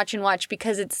watch and watch and watch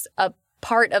because it's a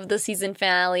part of the season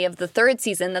finale of the 3rd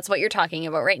season. That's what you're talking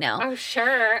about right now. Oh,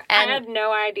 sure. I had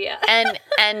no idea.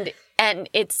 and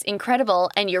it's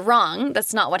incredible. And you're wrong.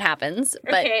 That's not what happens.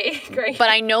 But, okay, great. But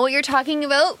I know what you're talking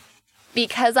about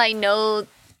because I know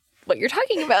what you're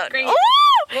talking about. Great.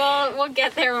 Oh! We'll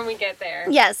get there when we get there.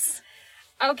 Yes.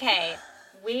 Okay.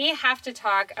 We have to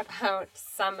talk about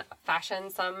some fashion,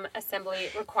 some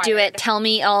assembly required. Do it. Tell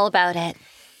me all about it.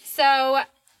 So,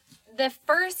 the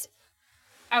first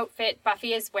outfit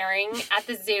Buffy is wearing at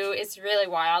the zoo is really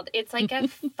wild. It's like a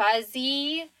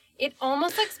fuzzy, it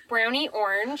almost looks brownie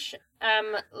orange,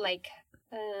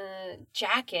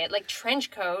 jacket, like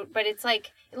trench coat, but it's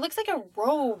like, it looks like a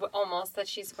robe almost that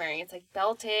she's wearing. It's like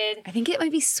belted. I think it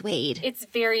might be suede. It's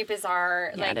very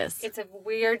bizarre. Yeah, like, it is. It's a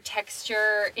weird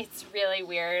texture. It's really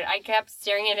weird. I kept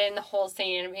staring at it in the whole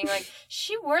scene and being like,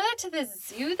 she wore that to the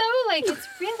zoo though? Like, it's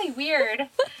really weird.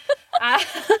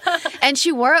 And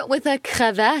she wore it with a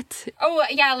cravat. Oh,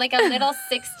 yeah, like a little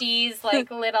 60s,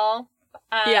 like little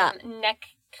neck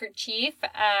kerchief.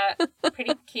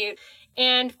 Pretty cute.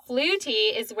 And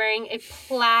Flutie is wearing a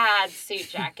plaid suit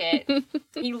jacket.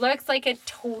 He looks like a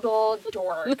total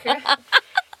dork.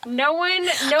 No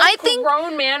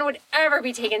grown man would ever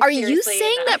be taken seriously. Are you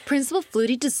saying that Principal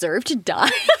Flutie deserved to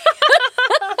die?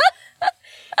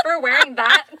 For wearing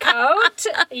that coat?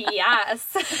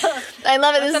 Yes. I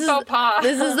love it. That's a faux pas.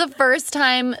 This is the first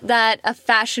time that a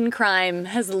fashion crime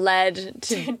has led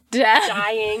to death.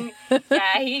 Dying.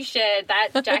 Yeah, he should.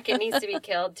 That jacket needs to be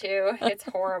killed too. It's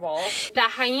horrible. The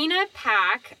hyena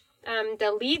pack,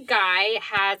 the lead guy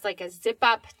has like a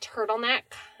zip-up turtleneck.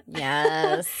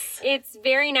 Yes. It's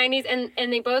very 90s,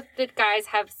 and they both, the guys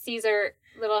have Caesar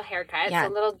little haircuts, a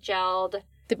little gelled.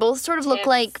 They both sort of look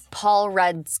like Paul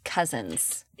Rudd's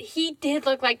cousins. He did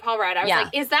look like Paul Rudd. I was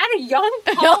like, is that a young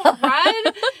Paul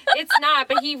Rudd? It's not,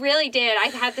 but he really did. I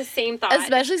had the same thought.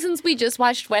 Especially since we just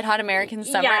watched Wet Hot American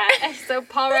Summer. Yeah, so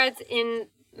Paul Rudd's in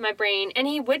my brain, and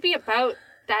he would be about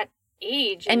that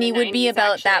age. And he would be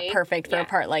about actually. that perfect for a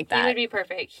part like that. He would be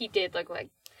perfect. He did look like,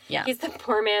 he's the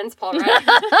poor man's Paul Rudd.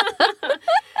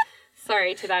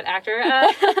 Sorry to that actor.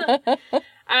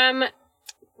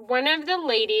 One of the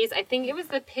ladies, I think it was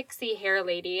the pixie hair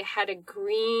lady, had a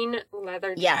green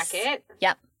leather jacket.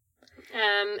 Yep.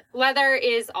 Leather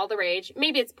is all the rage.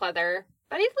 Maybe it's pleather,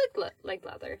 but it looked like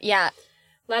leather. Yeah.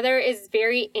 Leather is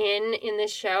very in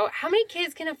this show. How many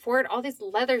kids can afford all this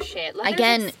leather shit?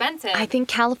 Leather's expensive. I think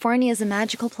California is a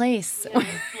magical place. Yeah,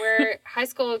 where high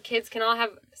school kids can all have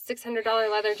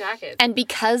 $600 leather jackets. And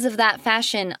because of that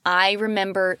fashion, I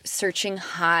remember searching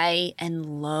high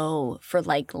and low for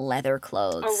like leather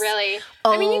clothes. Oh, really?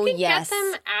 Oh, I mean, you can yes. get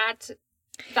them at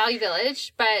Value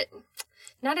Village, but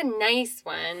not a nice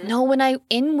one. No, when I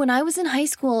was in high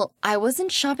school, I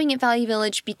wasn't shopping at Value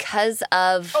Village because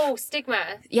of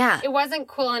stigma. Yeah. It wasn't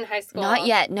cool in high school. Not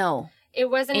yet, no. It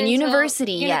wasn't in until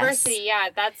university, University, yeah.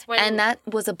 That's when... And that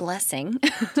was a blessing.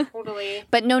 Totally.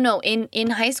 But no.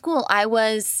 In high school, I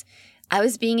was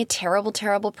being a terrible,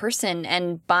 terrible person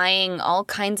and buying all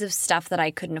kinds of stuff that I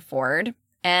couldn't afford.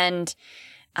 And,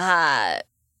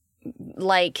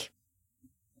 like,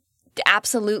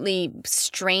 absolutely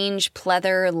strange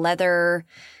pleather, leather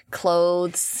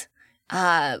clothes,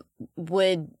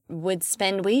 would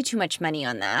spend way too much money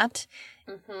on that.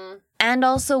 Mm-hmm. And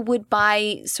also would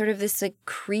buy sort of this like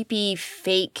creepy,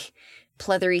 fake,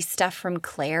 pleathery stuff from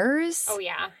Claire's. Oh,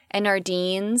 yeah. And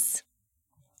Ardene's.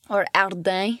 Or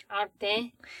Ardin.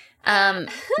 Ardin.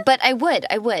 But I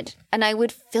would. And I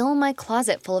would fill my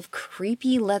closet full of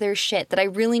creepy leather shit that I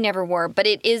really never wore. But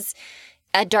it is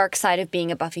a dark side of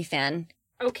being a Buffy fan.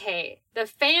 Okay. The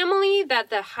family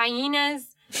that the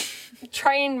hyenas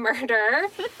try and murder.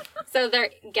 So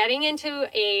they're getting into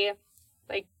a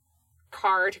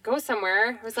car to go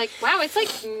somewhere. I was like, wow, it's like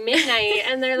midnight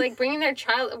and they're like bringing their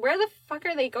child. Where the fuck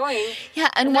are they going? Yeah,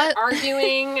 and what?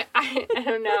 Arguing. I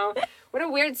don't know. What a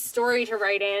weird story to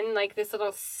write in, like this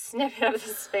little snippet of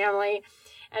this family.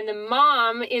 And the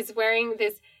mom is wearing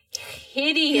this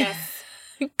hideous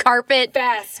carpet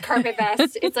vest.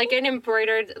 It's like an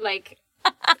embroidered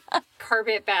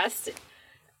carpet vest.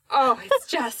 Oh, it's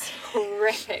just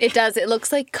horrific. It does. It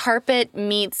looks like carpet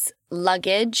meets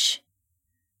luggage.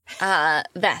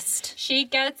 Vest. She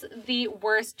gets the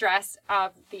worst dress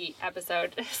of the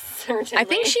episode, certainly. I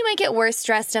think she might get worst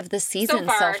dressed of the season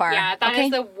so far. Yeah, that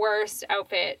is the worst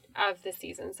outfit of the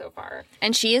season so far.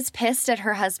 And she is pissed at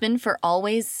her husband for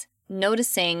always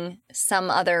noticing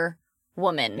some other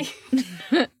woman.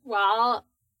 Well,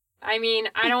 I mean,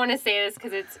 I don't want to say this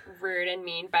because it's rude and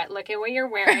mean, but look at what you're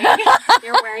wearing.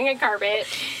 You're wearing a carpet.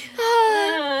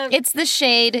 It's the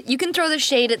shade. You can throw the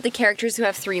shade at the characters who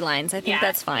have 3 lines. I think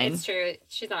that's fine. It's true.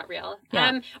 She's not real.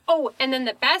 Yeah. And then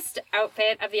the best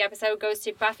outfit of the episode goes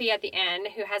to Buffy at the end,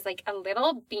 who has like a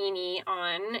little beanie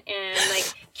on and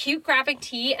like cute graphic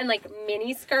tee and like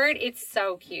mini skirt. It's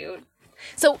so cute.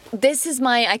 So this is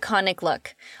my iconic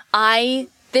look.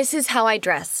 This is how I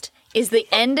dressed. Is the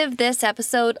end of this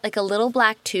episode like a little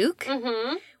black toque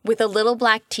with a little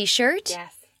black t-shirt?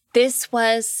 Yes. This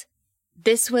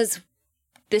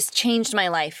changed my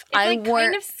life. It's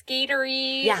kind of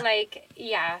skatery.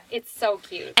 Yeah. It's so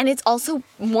cute. And it's also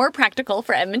more practical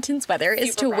for Edmonton's weather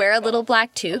is to wear a little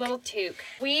black toque. A little toque.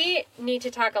 We need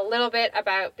to talk a little bit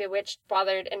about Bewitched,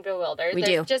 Bothered, and Bewildered. We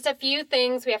There's do. just a few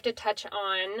things we have to touch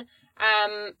on.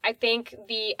 I think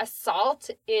the assault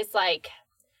is like...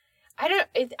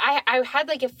 I had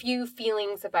like a few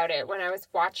feelings about it when I was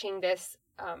watching this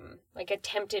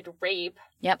attempted rape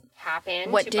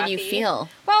happen. What to did Buffy. you feel?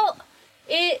 Well,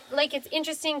 it's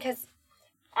interesting because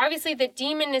obviously the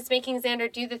demon is making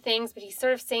Xander do the things, but he's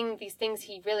sort of saying these things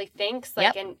he really thinks,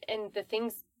 and the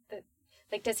things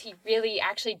that does he really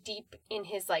actually deep in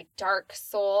his dark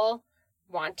soul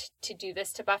want to do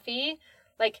this to Buffy?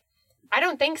 I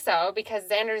don't think so, because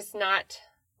Xander's not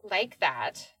like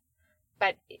that.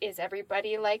 But is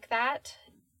everybody like that?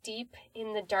 Deep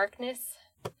in the darkness?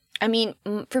 I mean,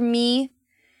 for me,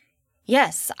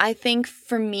 Yes, I think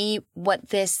for me, what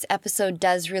this episode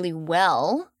does really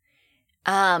well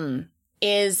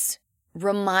is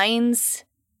reminds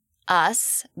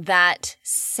us that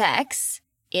sex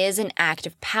is an act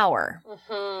of power.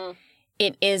 Mm-hmm.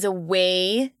 It is a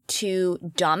way to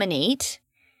dominate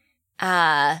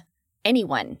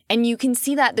anyone. And you can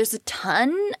see that there's a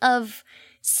ton of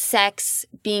sex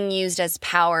being used as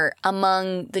power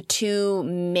among the two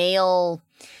male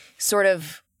sort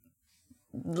of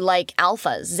like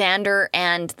alphas, Xander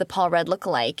and the Paul Rudd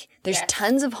lookalike. There's Yes.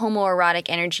 tons of homoerotic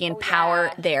energy and power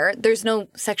yeah. there. There's no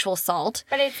sexual assault.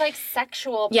 But it's like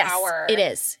sexual Yes, power. it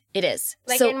is. It is.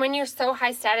 Like, So, and when you're so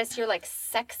high status, you're like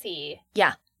sexy.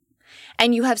 yeah.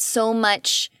 And you have so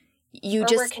much, you Or we're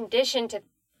just, conditioned to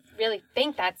really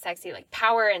think that's sexy, like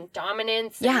power and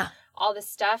dominance. Yeah. And all this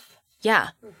stuff. yeah.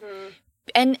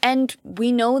 Mm-hmm. And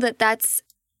we know that that's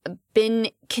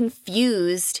been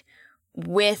confused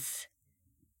with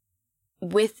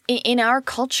in our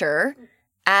culture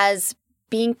as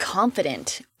being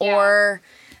confident Yeah. or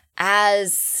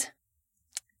as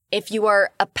if you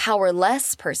are a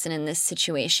powerless person in this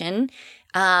situation,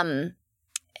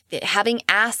 having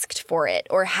asked for it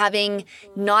or having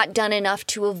not done enough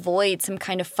to avoid some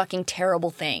kind of fucking terrible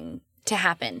thing to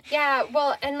happen. Yeah,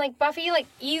 well, and like Buffy like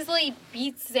easily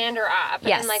beats Xander up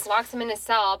Yes. and like locks him in a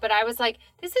cell. But I was like,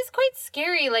 this is quite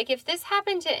scary. Like if this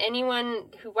happened to anyone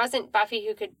who wasn't Buffy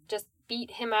who could just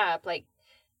beat him up, like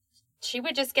she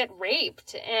would just get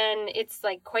raped. And it's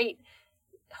like quite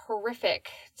horrific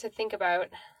to think about.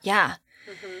 Yeah.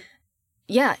 Mm-hmm.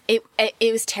 Yeah, it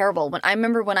was terrible. When I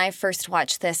remember when I first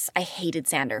watched this, I hated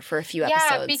Xander for a few episodes.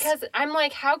 Yeah, because I'm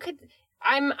like, how could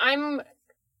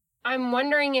I'm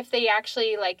wondering if they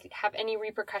actually like have any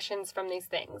repercussions from these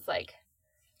things. Like,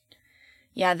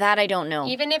 yeah, that I don't know.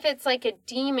 even if it's like a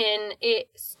demon, it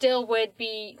still would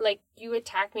be like you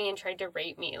attacked me and tried to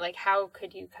rape me. Like, how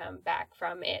could you come back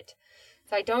from it?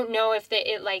 So I don't know if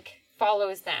it like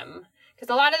follows them, because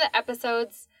a lot of the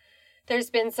episodes,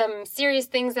 there's been some serious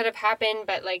things that have happened,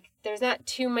 but like there's not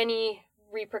too many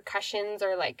repercussions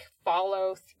or like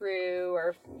follow through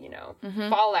or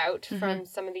fallout from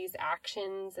some of these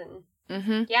actions.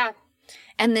 And yeah,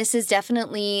 And this is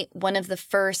definitely one of the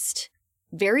first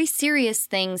very serious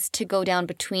things to go down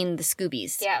between the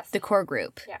Scoobies, Yes. the core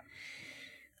group.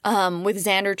 Yeah. With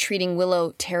Xander treating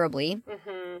Willow terribly,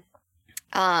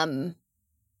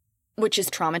 which is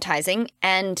traumatizing,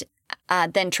 and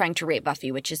then trying to rape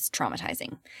Buffy, which is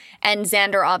traumatizing. And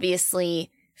Xander obviously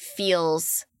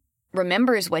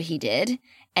remembers what he did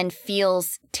and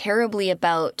feels terribly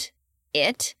about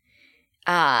it,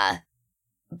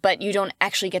 but you don't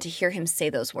actually get to hear him say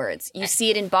those words. You see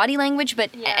it in body language,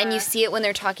 and you see it when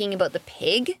they're talking about the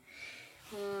pig,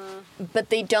 but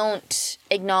they don't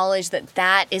acknowledge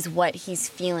that is what he's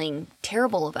feeling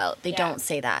terrible about. They don't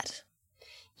say that.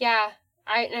 Yeah.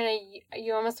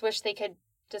 You almost wish they could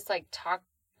just like talk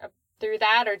through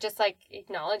that, or just like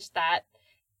acknowledge that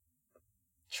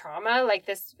trauma. Like,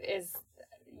 this is,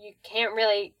 you can't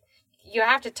really, you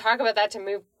have to talk about that to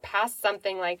move past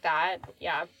something like that.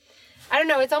 Yeah. I don't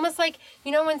know. It's almost like,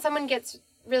 when someone gets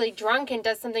really drunk and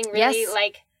does something really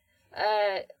like,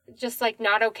 just like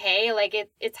not okay. Like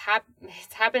it's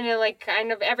happened to like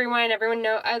kind of everyone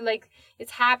know, like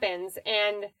it happens,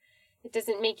 and it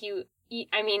doesn't make you eat.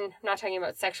 I mean, I'm not talking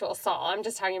about sexual assault. I'm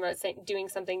just talking about doing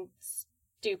something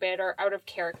stupid or out of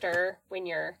character when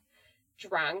you're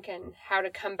drunk, and how to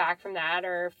come back from that,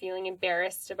 or feeling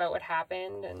embarrassed about what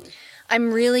happened. And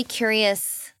I'm really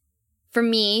curious. For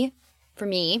me,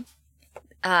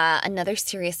 another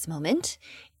serious moment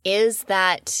is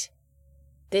that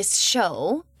this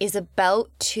show is about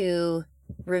to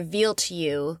reveal to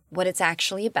you what it's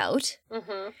actually about.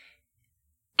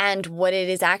 And what it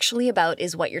is actually about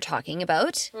is what you're talking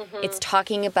about. It's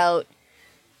talking about,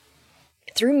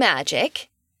 through magic,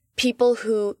 people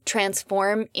who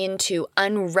transform into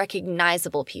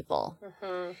unrecognizable people.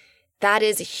 That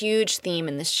is a huge theme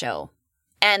in this show.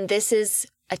 And this is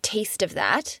a taste of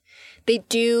that. I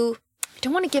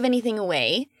don't want to give anything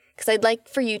away, because I'd like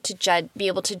for you to be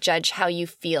able to judge how you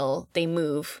feel they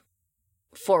move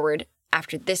forward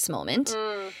after this moment.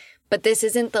 But this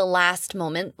isn't the last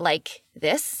moment like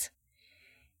this.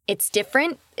 It's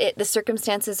different. The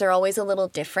circumstances are always a little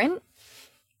different.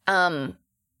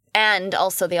 And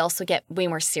also, they also get way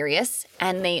more serious.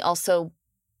 And they also,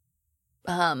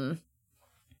 there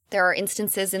are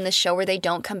instances in the show where they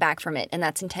don't come back from it, and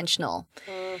that's intentional.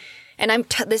 And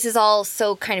this is all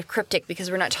so kind of cryptic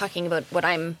because we're not talking about what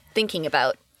I'm thinking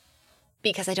about,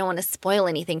 because I don't want to spoil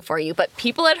anything for you. But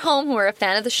people at home who are a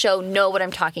fan of the show know what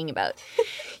I'm talking about.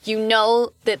 You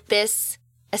know that this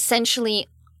essentially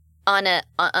on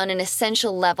an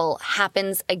essential level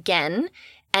happens again,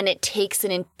 and it takes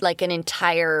an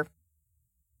entire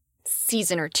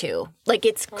season or two. Like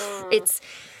it's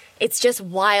just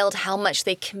wild how much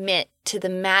they commit to the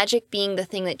magic being the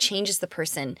thing that changes the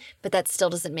person, but that still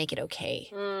doesn't make it okay.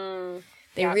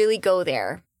 They really go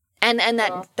there. And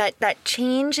that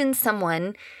change in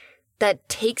someone that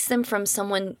takes them from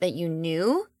someone that you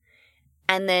knew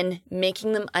and then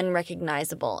making them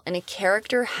unrecognizable. And a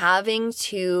character having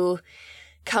to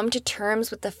come to terms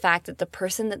with the fact that the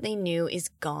person that they knew is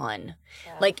gone.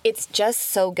 Yeah. Like, it's just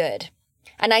so good.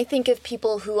 And I think of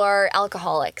people who are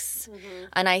alcoholics.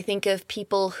 And I think of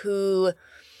people who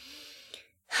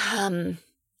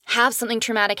have something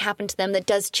traumatic happen to them that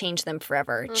does change them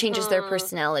forever, changes their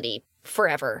personality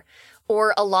forever,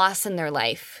 or a loss in their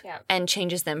life and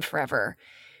changes them forever.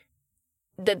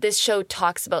 That this show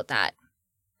talks about that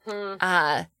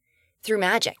through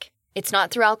magic. It's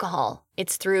not through alcohol.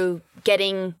 It's through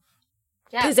getting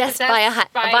possessed by a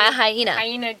hyena.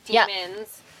 Hyena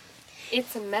demons.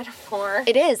 It's a metaphor.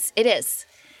 It is. Yes.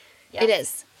 It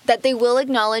is. That they will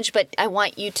acknowledge, but I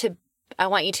want you to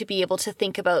be able to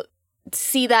think about,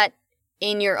 see that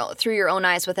through your own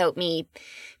eyes without me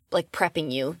like prepping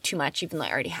you too much, even though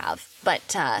I already have. But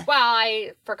well,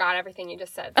 I forgot everything you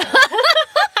just said.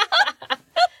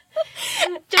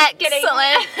 Just kidding.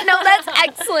 No, that's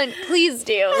excellent. Please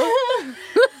do.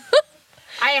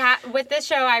 With this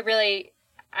show,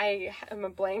 I am a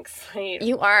blank slate.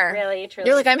 You are. Really, truly.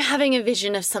 You're like, I'm having a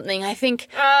vision of something. I think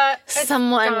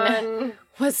someone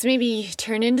was maybe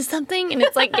turned into something, and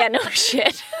it's like, yeah, no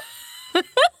shit.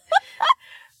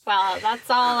 Well, that's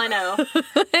all I know.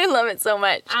 I love it so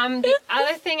much. The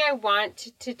other thing I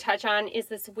want to touch on is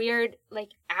this weird,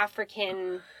 like,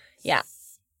 African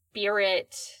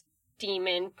spirit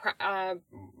demon. What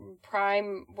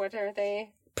are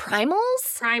they?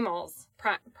 Primals?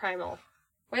 Primal.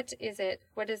 What is it?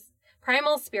 What is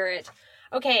primal spirit?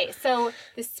 Okay, so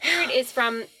the spirit is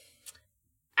from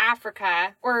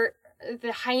Africa, or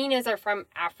the hyenas are from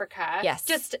Africa. Yes.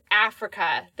 Just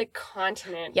Africa, the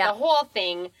continent, the whole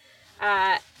thing.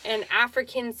 An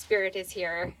African spirit is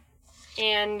here.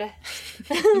 And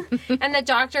and the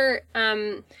doctor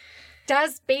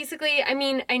does basically, I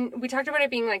mean, we talked about it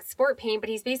being like sport paint, but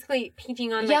he's basically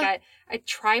painting on like a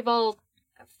tribal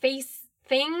face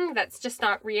thing that's just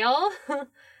not real.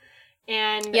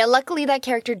 And luckily that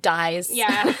character dies.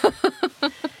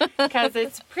 Because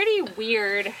it's pretty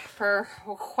weird for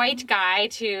a white guy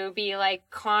to be like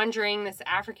conjuring this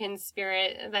African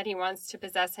spirit that he wants to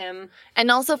possess him. And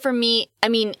also for me, I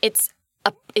mean, it's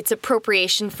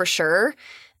appropriation for sure.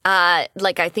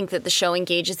 Like, I think that the show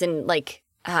engages in like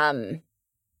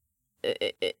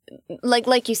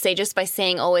you say, just by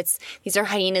saying, these are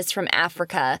hyenas from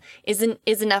Africa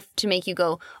is enough to make you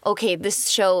go, okay, this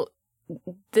show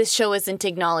isn't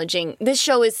acknowledging, this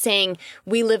show is saying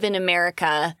we live in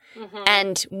America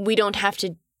and we don't have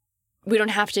to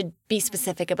be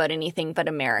specific about anything but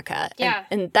America. Yeah.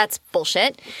 And that's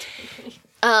bullshit.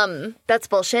 That's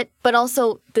bullshit. But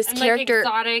also this character, like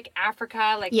exotic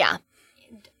Africa, like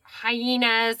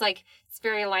hyenas, like it's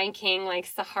very Lion King, like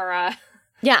Sahara.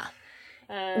 Yeah.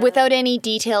 Without any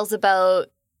details about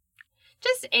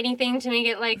just anything to make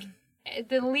it like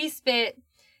the least bit.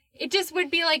 It just would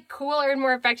be like cooler and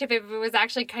more effective if it was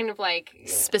actually kind of like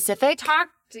specific.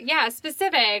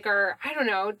 Specific, or I don't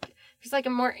know. There's like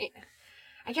a more.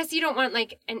 I guess you don't want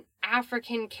like an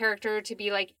African character to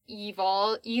be like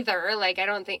evil either. Like, I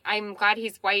don't think. I'm glad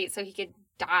he's white so he could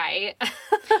die.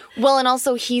 Well, and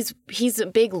also he's a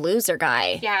big loser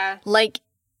guy. Yeah. Like.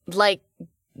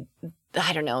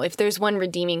 I don't know, if there's one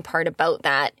redeeming part about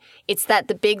that, it's that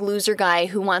the big loser guy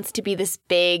who wants to be this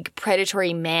big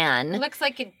predatory man. Looks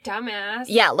like a dumbass.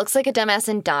 Yeah, looks like a dumbass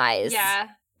and dies. Yeah,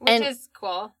 which is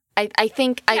cool. I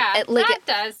think that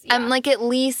does. Yeah. I'm like, at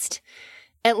least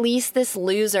this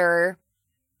loser,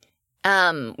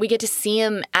 we get to see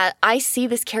him I see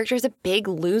this character as a big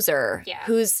loser. Yeah.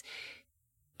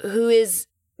 Who is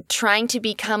trying to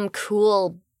become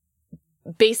cool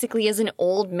basically as an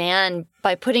old man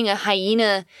by putting a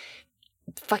hyena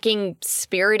fucking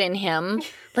spirit in him.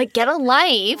 Like, get a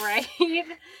life. Right?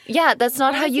 Yeah, that's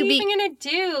not how you be. What is he even gonna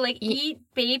do? Like, eat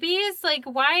babies? Like,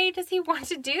 why does he want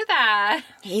to do that?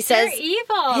 He says, they're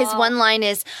evil. His one line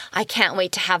is, I can't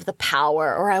wait to have the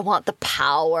power, or I want the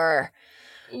power.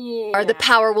 Yeah. Or the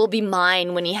power will be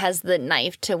mine, when he has the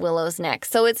knife to Willow's neck.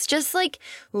 So it's just like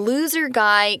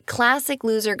classic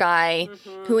loser guy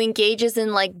who engages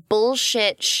in like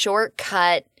bullshit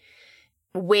shortcut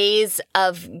ways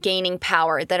of gaining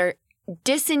power that are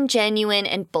disingenuine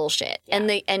and bullshit.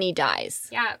 Yeah. And he dies.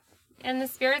 Yeah. And the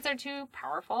spirits are too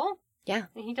powerful. Yeah.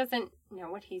 And he doesn't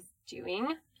know what he's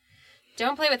doing.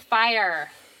 Don't play with fire.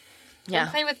 Yeah.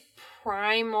 Don't play with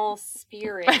primal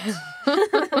spirit.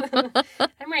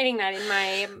 I'm writing that in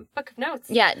my book of notes.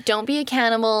 Yeah, don't be a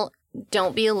cannibal.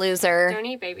 Don't be a loser. Don't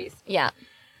eat babies. Yeah.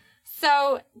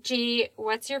 So, G,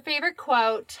 what's your favorite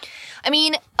quote? I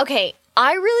mean, okay,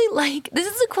 I really like... This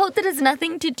is a quote that has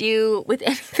nothing to do with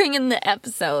anything in the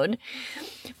episode.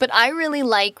 But I really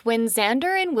like when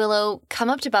Xander and Willow come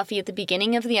up to Buffy at the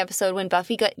beginning of the episode when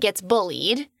Buffy gets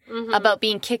bullied about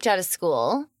being kicked out of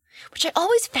school, which I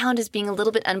always found as being a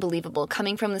little bit unbelievable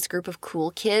coming from this group of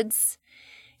cool kids.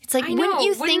 It's like, wouldn't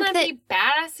you think that... be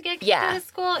badass to get kicked out of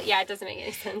school? Yeah, it doesn't make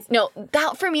any sense. No,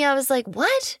 that for me, I was like,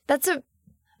 what? That's not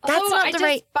the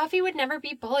right... Buffy would never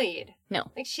be bullied. No.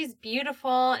 Like, she's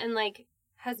beautiful and, like,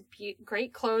 has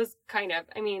great clothes, kind of.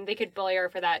 I mean, they could bully her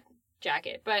for that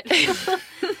jacket, but that's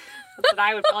what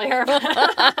I would bully her for.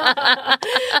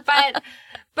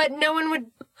 but no one would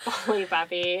bully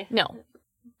Buffy.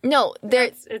 No,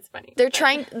 it's funny. They're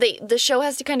trying. The show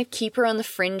has to kind of keep her on the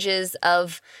fringes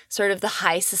of sort of the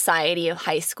high society of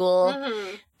high school,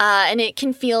 and it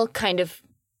can feel kind of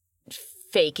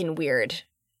fake and weird.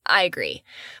 I agree,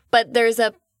 but there's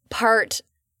a part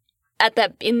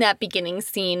in that beginning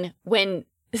scene when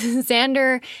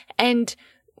Xander and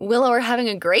Willow are having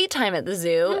a great time at the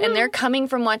zoo, and they're coming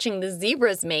from watching the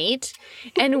zebras mate,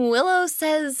 and Willow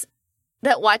says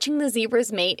that watching the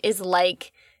zebras mate is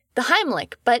like the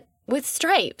Heimlich, but with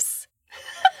stripes.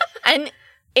 And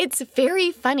it's very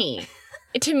funny.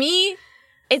 To me,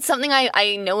 it's something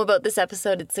I know about this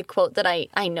episode. It's a quote that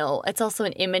I know. It's also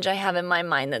an image I have in my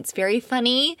mind that's very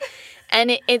funny.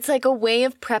 And it's like a way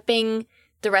of prepping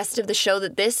the rest of the show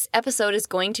that this episode is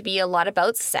going to be a lot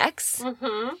about sex.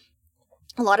 Mm-hmm.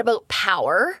 A lot about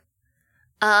power.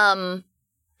 And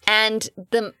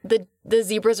the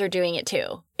zebras are doing it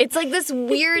too. It's like this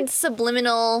weird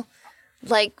subliminal...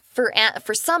 Like, for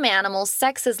some animals,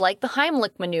 sex is like the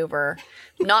Heimlich maneuver.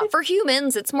 Not for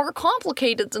humans. It's more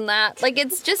complicated than that. Like,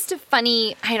 it's just a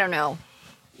funny... I don't know.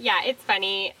 Yeah, it's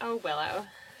funny. Oh, Willow.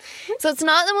 So it's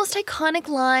not the most iconic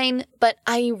line, but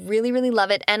I really, really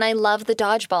love it. And I love the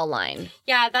dodgeball line.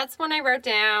 Yeah, that's one I wrote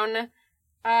down.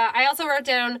 I also wrote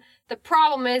down, the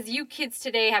problem is you kids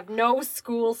today have no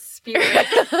school spirit.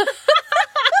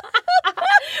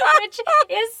 Which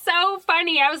is so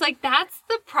funny. I was like, that's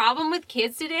the problem with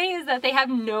kids today, is that they have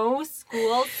no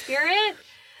school spirit.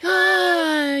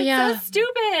 Yeah. So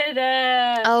stupid.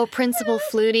 Oh, Principal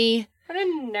Flutie. What a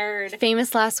nerd.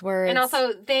 Famous last words. And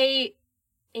also, they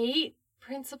ate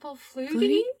Principal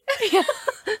Flutie? Yeah.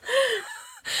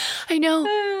 I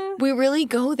know. We really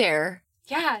go there.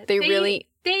 Yeah. They really...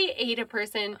 They ate a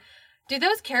person. Do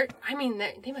those characters... I mean,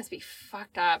 they must be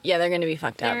fucked up. Yeah, they're going to be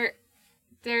fucked up.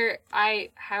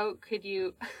 How could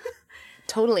you...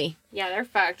 Totally. Yeah, they're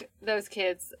fucked. Those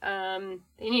kids, they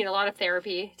need a lot of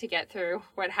therapy to get through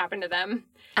what happened to them.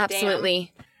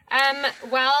 Absolutely. Damn.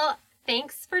 Well,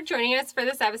 thanks for joining us for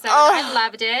this episode. I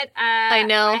loved it. I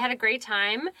know. I had a great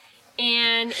time.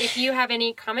 And if you have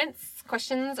any comments,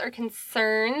 questions, or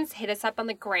concerns, hit us up on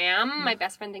the gram. My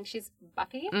best friend thinks she's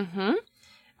Buffy. Mm-hmm.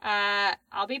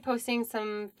 I'll be posting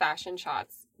some fashion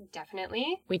shots,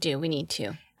 definitely. We need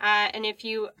to. And if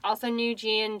you also knew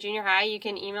G in junior high, you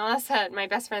can email us at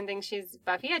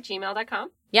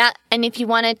mybestfriendthinksshe'sbuffy@gmail.com. Yeah, and if you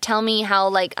want to tell me how,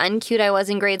 like, uncute I was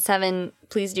in grade 7,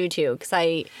 please do too, because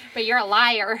I... But you're a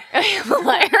liar. I'm a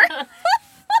liar.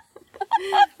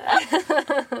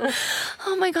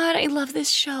 Oh my god, I love this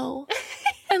show.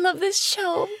 I love this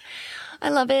show. I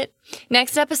love it.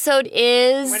 Next episode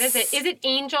is... What is it? Is it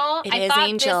Angel? I thought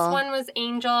Angel. This one was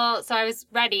Angel, so I was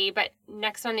ready, but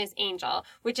next one is Angel,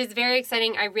 which is very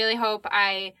exciting. I really hope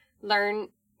I learn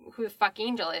who the fuck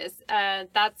Angel is.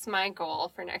 That's my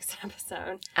goal for next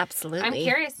episode. Absolutely. I'm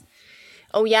curious.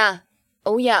 Oh, yeah.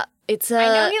 It's I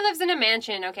know he lives in a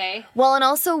mansion, okay? Well, and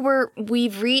also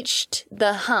we've reached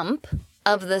the hump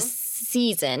of the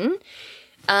season.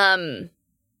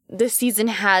 This season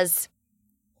has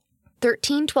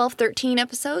 13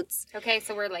 episodes. Okay,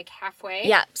 so we're like halfway.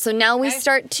 Yeah, so now we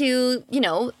start to,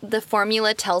 the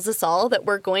formula tells us all that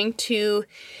we're going to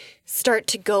start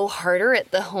to go harder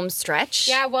at the home stretch.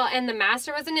 Yeah, well, and the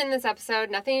Master wasn't in this episode,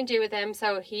 nothing to do with him,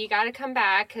 so he got to come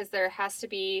back because there has to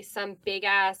be some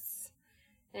big-ass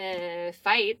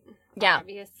fight. Yeah.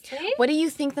 Obviously. What do you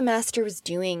think the Master was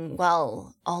doing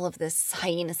while all of this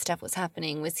hyena stuff was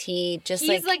happening? Was he just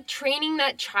He's like training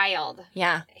that child.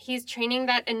 Yeah. He's training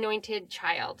that anointed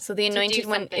child. So the anointed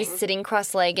one is sitting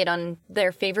cross-legged on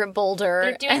their favorite boulder.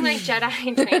 They're doing like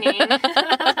Jedi training.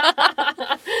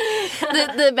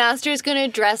 The Master's going to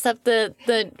dress up the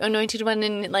anointed one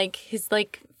in like his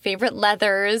like favorite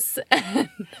leathers.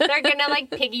 They're gonna like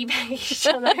piggyback each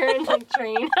other in the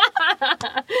train.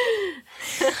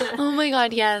 Oh my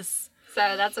God, yes.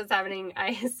 So that's what's happening, I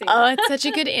assume. Oh, it's such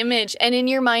a good image. And in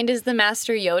your mind, is the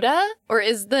Master Yoda? Or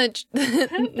is the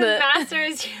Master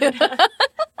is Yoda.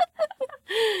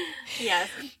 Yes.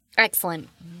 Excellent.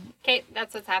 Okay,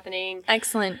 that's what's happening.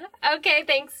 Excellent. Okay,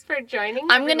 thanks for joining.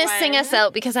 I'm going to sing us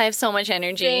out because I have so much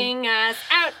energy. Sing us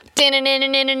out.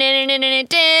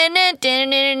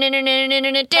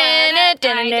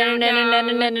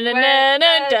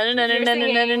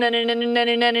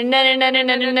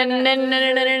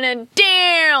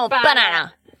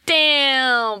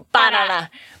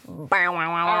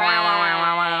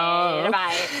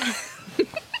 Bye.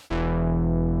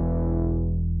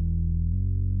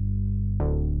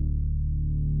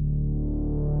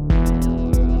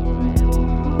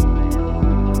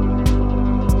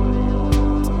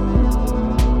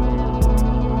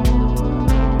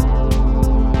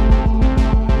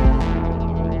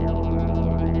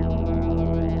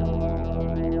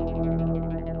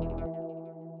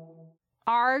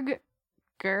 Arg.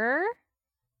 Grr.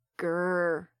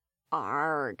 Grr.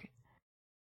 Arg.